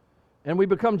 And we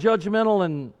become judgmental,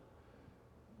 and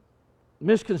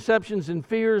misconceptions and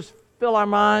fears fill our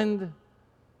mind.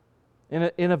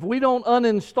 And if we don't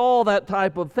uninstall that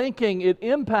type of thinking, it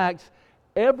impacts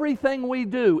everything we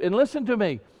do. And listen to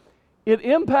me, it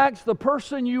impacts the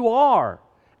person you are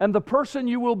and the person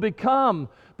you will become.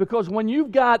 Because when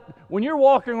you're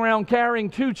walking around carrying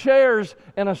 2 chairs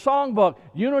and a songbook,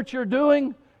 you know what you're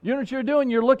doing?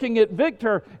 You're looking at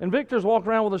Victor, and Victor's walking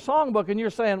around with a songbook, and you're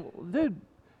saying, dude,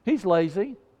 he's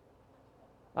lazy.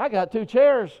 I got 2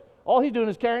 chairs. All he's doing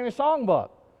is carrying a songbook.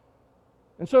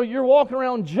 And so you're walking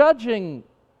around judging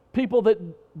people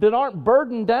that aren't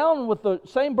burdened down with the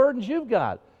same burdens you've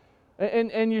got.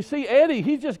 And you see Eddie,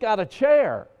 he's just got a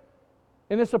chair.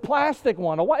 And it's a plastic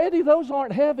one. Oh, Eddie, those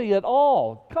aren't heavy at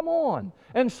all. Come on.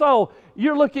 And so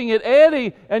you're looking at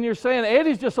Eddie and you're saying,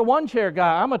 Eddie's just a 1-chair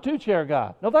guy. I'm a 2-chair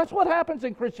guy. No, that's what happens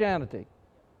in Christianity.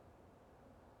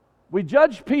 We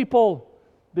judge people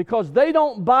because they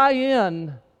don't buy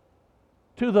in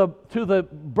to the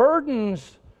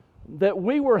burdens that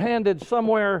we were handed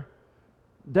somewhere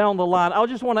down the line. I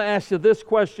just want to ask you this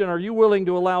question. Are you willing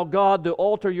to allow God to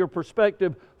alter your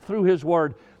perspective through His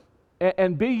Word?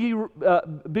 And be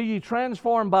ye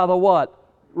transformed by the what?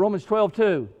 Romans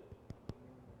 12:2.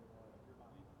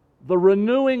 The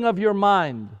renewing of your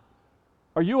mind.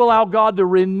 Are you allow God to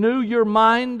renew your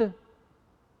mind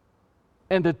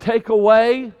and to take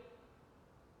away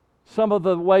some of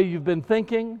the way you've been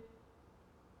thinking?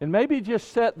 And maybe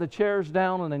just set the chairs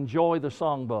down and enjoy the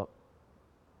songbook.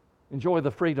 Enjoy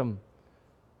the freedom.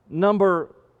 Number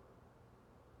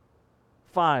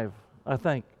 5, I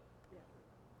think.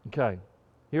 Okay,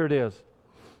 here it is.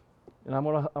 And I'm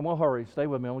gonna hurry. Stay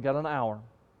with me. We got an hour.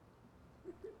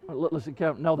 Listen,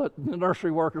 no, the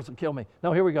nursery workers will kill me.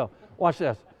 No, here we go. Watch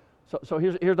this. So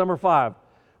here's number 5.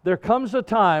 There comes a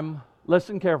time,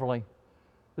 listen carefully.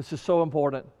 This is so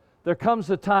important. There comes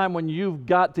a time when you've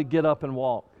got to get up and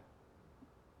walk.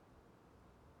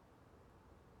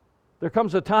 There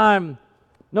comes a time,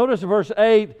 notice verse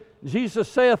 8, Jesus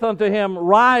saith unto him,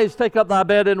 Rise, take up thy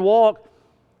bed and walk.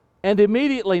 And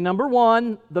immediately, number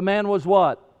 1, the man was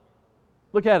what?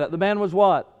 Look at it. The man was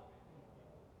what?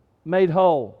 Made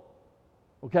whole.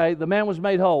 Okay, the man was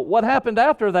made whole. What happened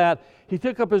after that? He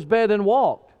took up his bed and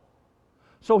walked.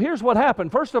 So here's what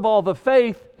happened. First of all, the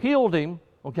faith healed him,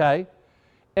 okay?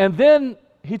 And then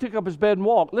he took up his bed and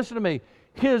walked. Listen to me.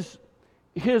 His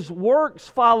works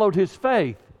followed his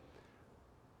faith.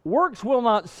 Works will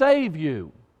not save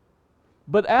you.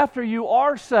 But after you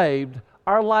are saved,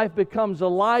 our life becomes a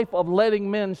life of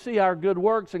letting men see our good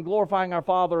works and glorifying our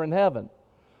Father in heaven.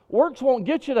 Works won't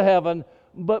get you to heaven,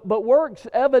 but works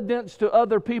evidence to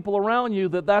other people around you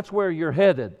that that's where you're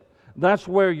headed. That's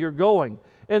where you're going.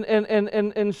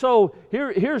 And so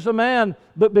here's a man,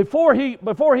 but before he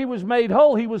was made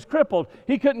whole, he was crippled.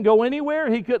 He couldn't go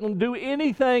anywhere. He couldn't do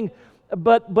anything.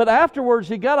 But afterwards,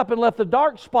 he got up and left the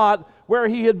dark spot where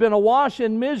he had been awash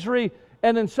in misery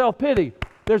and in self-pity.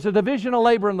 There's a division of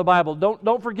labor in the Bible.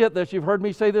 Don't forget this. You've heard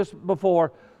me say this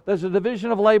before. There's a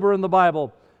division of labor in the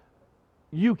Bible.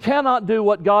 You cannot do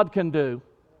what God can do,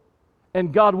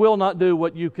 and God will not do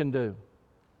what you can do.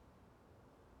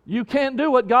 You can't do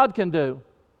what God can do,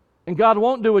 and God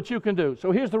won't do what you can do.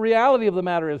 So here's the reality of the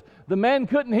matter is, the man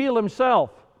couldn't heal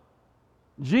himself.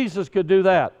 Jesus could do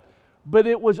that. But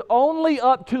it was only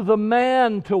up to the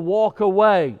man to walk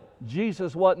away.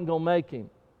 Jesus wasn't going to make him.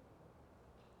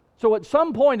 So at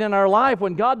some point in our life,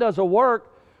 when God does a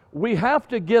work, we have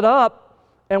to get up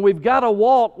and we've got to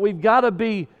walk. We've got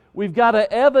to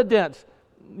evidence.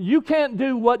 You can't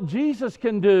do what Jesus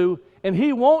can do, and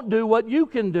He won't do what you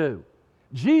can do.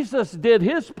 Jesus did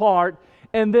His part,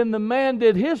 and then the man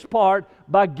did his part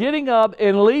by getting up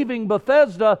and leaving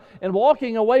Bethesda and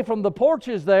walking away from the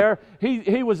porches there.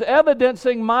 He was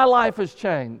evidencing, my life has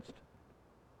changed.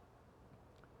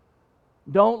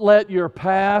 Don't let your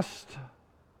past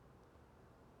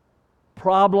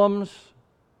problems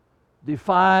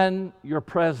define your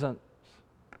present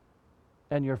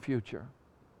and your future.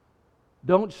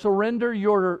 Don't surrender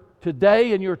your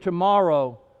today and your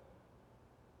tomorrow.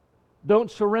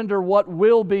 Don't surrender what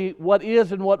will be, what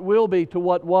is and what will be to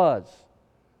what was.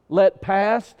 Let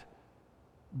past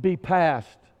be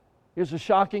past. Here's a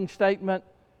shocking statement.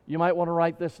 You might want to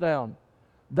write this down.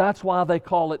 That's why they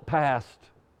call it past.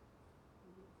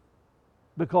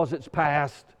 Because it's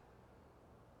past.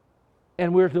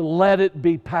 And we're to let it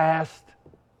be past,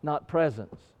 not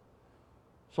present.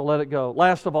 So let it go.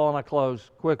 Last of all, and I close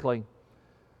quickly.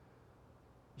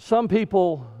 Some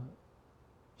people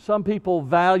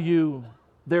value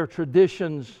their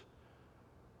traditions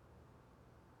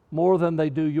more than they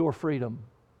do your freedom.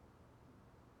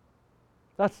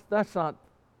 That's not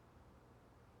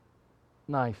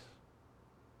nice.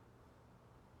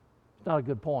 It's not a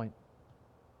good point,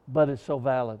 but it's so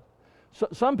valid. So,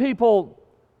 some people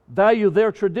value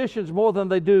their traditions more than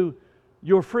they do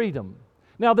your freedom.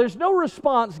 Now, there's no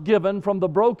response given from the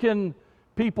broken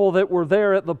people that were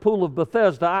there at the pool of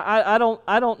Bethesda. I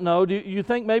don't know. Do you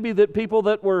think maybe that people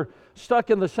that were stuck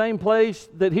in the same place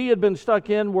that he had been stuck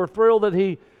in were thrilled that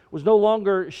he was no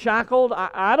longer shackled?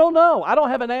 I don't know. I don't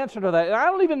have an answer to that. And I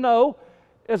don't even know,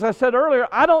 as I said earlier,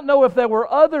 I don't know if there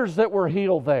were others that were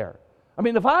healed there. I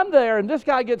mean, if I'm there and this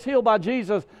guy gets healed by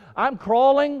Jesus, I'm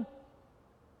crawling.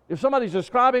 If somebody's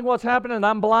describing what's happening and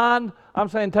I'm blind, I'm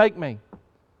saying, take me.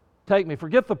 Take me.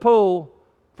 Forget the pool.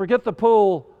 Forget the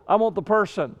pool. I want the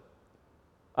person.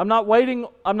 I'm not waiting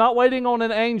on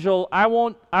an angel. I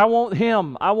want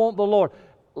him. I want the Lord.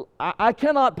 I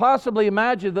cannot possibly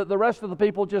imagine that the rest of the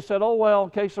people just said, oh, well,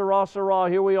 que sera, sera,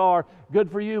 here we are. Good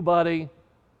for you, buddy.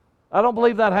 I don't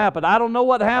believe that happened. I don't know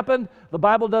what happened. The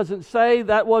Bible doesn't say.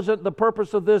 That wasn't the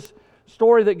purpose of this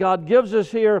story that God gives us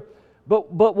here.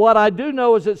 But what I do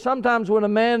know is that sometimes when a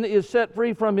man is set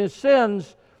free from his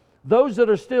sins, those that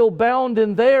are still bound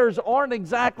in theirs aren't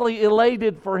exactly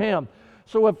elated for him.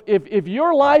 So if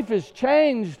your life is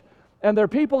changed and there are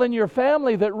people in your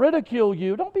family that ridicule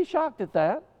you, don't be shocked at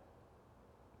that.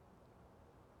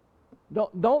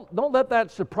 Don't let that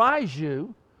surprise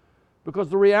you, because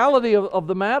the reality of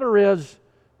the matter is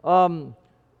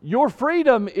your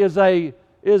freedom is a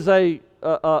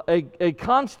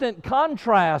constant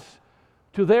contrast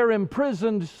to their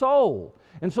imprisoned soul.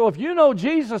 And so if you know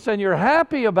Jesus and you're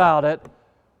happy about it,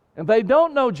 and they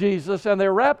don't know Jesus and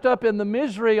they're wrapped up in the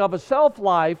misery of a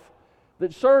self-life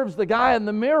that serves the guy in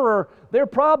the mirror, they're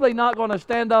probably not going to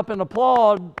stand up and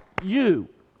applaud you.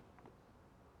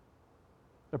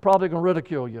 They're probably going to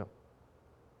ridicule you.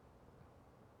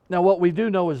 Now, what we do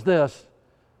know is this.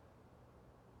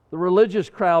 The religious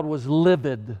crowd was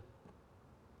livid.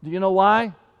 Do you know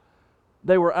why?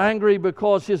 They were angry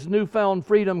because his newfound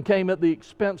freedom came at the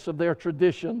expense of their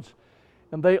traditions.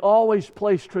 And they always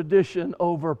placed tradition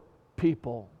over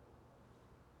people.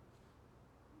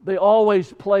 They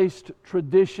always placed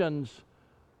traditions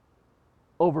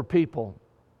over people.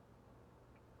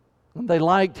 And they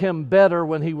liked him better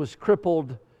when he was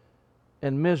crippled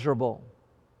and miserable.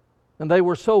 And they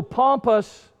were so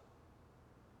pompous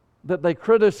that they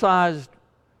criticized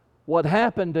what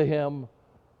happened to him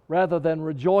rather than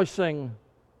rejoicing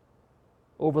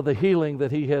over the healing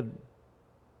that he had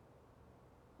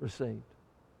received.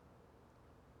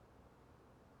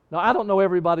 Now, I don't know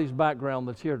everybody's background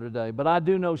that's here today, but I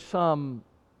do know some.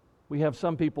 We have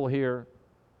some people here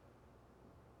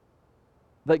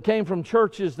that came from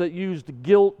churches that used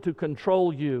guilt to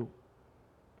control you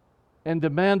and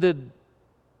demanded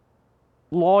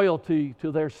loyalty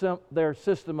to their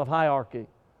system of hierarchy.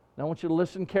 Now, I want you to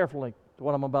listen carefully to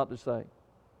what I'm about to say.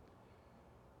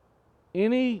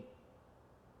 Any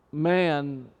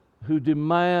man who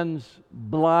demands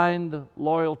blind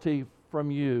loyalty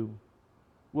from you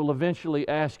will eventually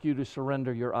ask you to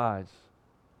surrender your eyes.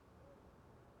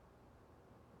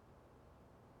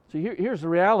 See, here's the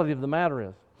reality of the matter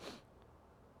is,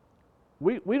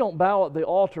 we don't bow at the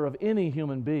altar of any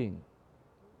human being.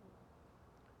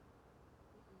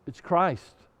 It's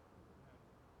Christ.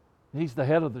 He's the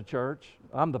head of the church.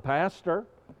 I'm the pastor,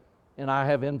 and I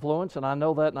have influence, and I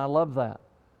know that, and I love that.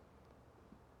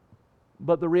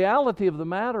 But the reality of the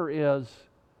matter is,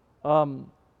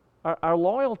 our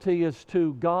loyalty is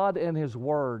to God and His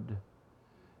Word.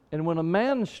 And when a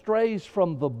man strays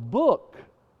from the book,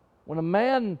 when a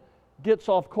man gets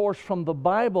off course from the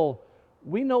Bible,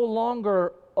 we no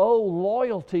longer owe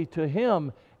loyalty to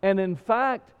him. And in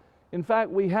fact,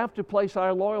 we have to place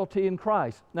our loyalty in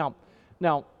Christ. Now,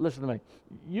 listen to me.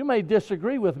 You may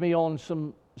disagree with me on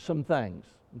some things,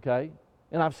 okay?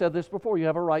 And I've said this before, you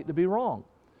have a right to be wrong.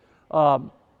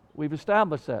 We've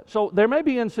established that. So there may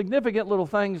be insignificant little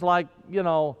things like,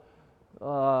 I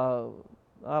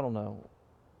don't know,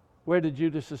 where did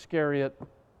Judas Iscariot,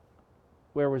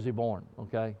 where was he born,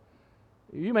 okay?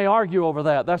 You may argue over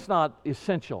that. That's not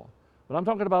essential. But I'm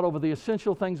talking about over the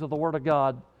essential things of the Word of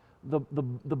God. The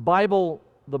Bible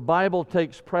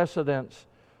takes precedence.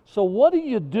 So what do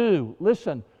you do?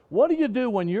 Listen, what do you do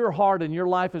when your heart and your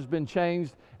life has been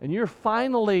changed and you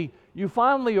finally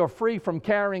are free from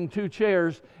carrying 2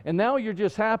 chairs, and now you're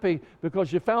just happy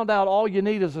because you found out all you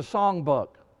need is a songbook?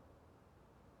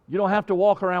 You don't have to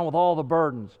walk around with all the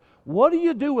burdens. What do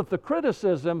you do with the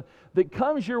criticism that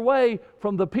comes your way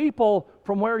from the people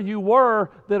from where you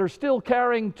were that are still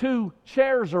carrying 2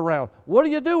 chairs around? What do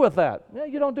you do with that? Yeah,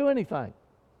 you don't do anything.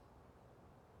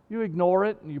 You ignore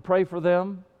it and you pray for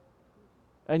them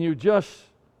and you just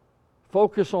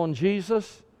focus on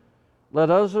Jesus. Let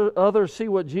others see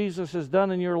what Jesus has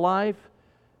done in your life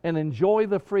and enjoy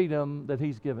the freedom that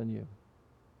He's given you.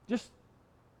 Just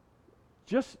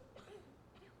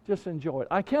enjoy it.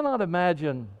 I cannot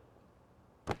imagine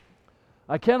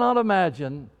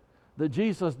that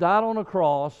Jesus died on a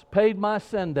cross, paid my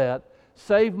sin debt,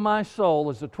 saved my soul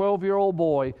as a 12-year-old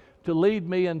boy to lead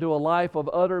me into a life of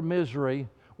utter misery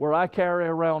where I carry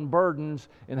around burdens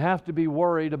and have to be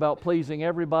worried about pleasing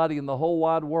everybody in the whole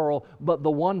wide world but the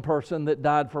one person that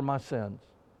died for my sins.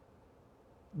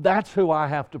 That's who I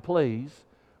have to please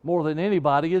more than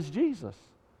anybody, is Jesus.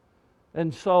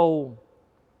 And so,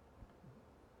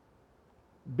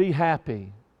 be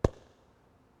happy.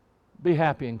 Be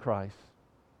happy in Christ.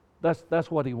 That's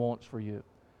what He wants for you.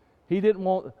 He didn't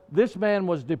want... This man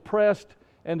was depressed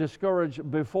and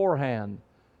discouraged beforehand.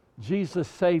 Jesus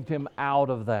saved him out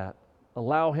of that.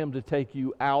 Allow Him to take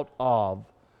you out of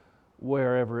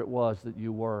wherever it was that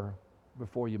you were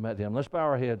before you met Him. Let's bow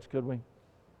our heads, could we?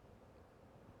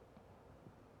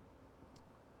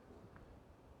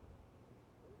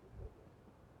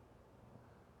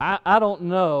 I don't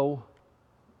know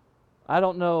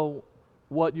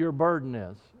what your burden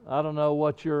is. I don't know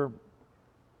what your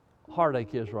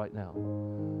heartache is right now.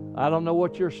 I don't know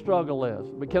what your struggle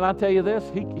is. But can I tell you this?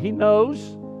 He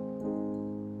knows,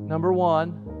 number one.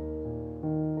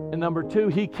 And number two,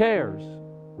 He cares.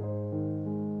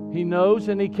 He knows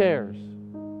and He cares.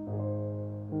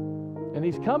 And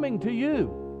He's coming to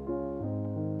you.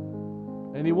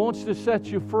 And He wants to set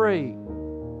you free.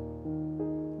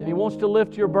 And He wants to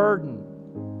lift your burden.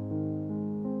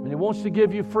 And He wants to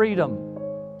give you freedom.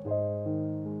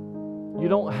 You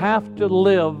don't have to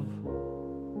live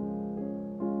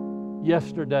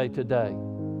yesterday today.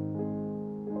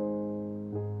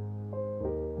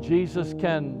 Jesus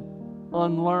can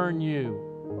unlearn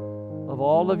you of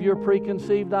all of your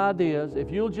preconceived ideas. If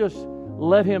you'll just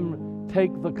let Him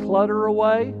take the clutter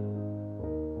away,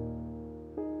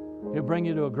 He'll bring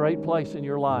you to a great place in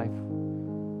your life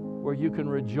where you can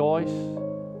rejoice.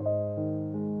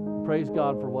 Praise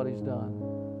God for what He's done.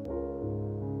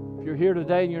 If you're here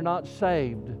today and you're not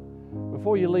saved,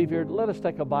 before you leave here, let us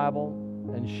take a Bible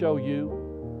and show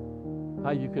you how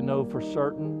you can know for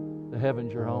certain that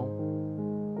heaven's your home.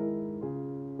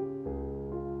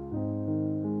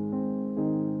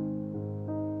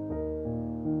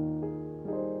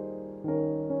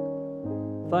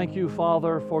 Thank you,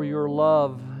 Father, for your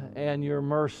love and your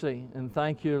mercy. And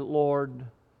thank you, Lord,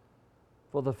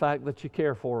 for the fact that you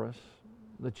care for us,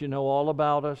 that you know all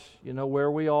about us, you know where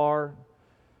we are,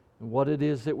 and what it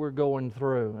is that we're going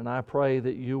through. And I pray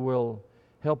that you will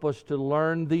help us to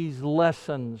learn these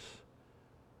lessons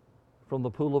from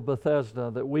the pool of Bethesda,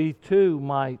 that we too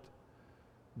might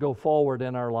go forward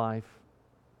in our life,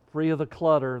 free of the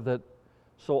clutter that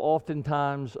so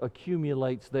oftentimes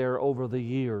accumulates there over the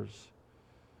years.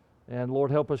 And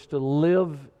Lord, help us to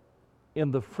live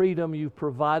in the freedom you've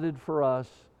provided for us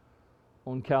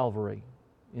on Calvary.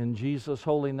 In Jesus'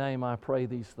 holy name I pray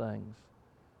these things.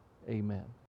 Amen.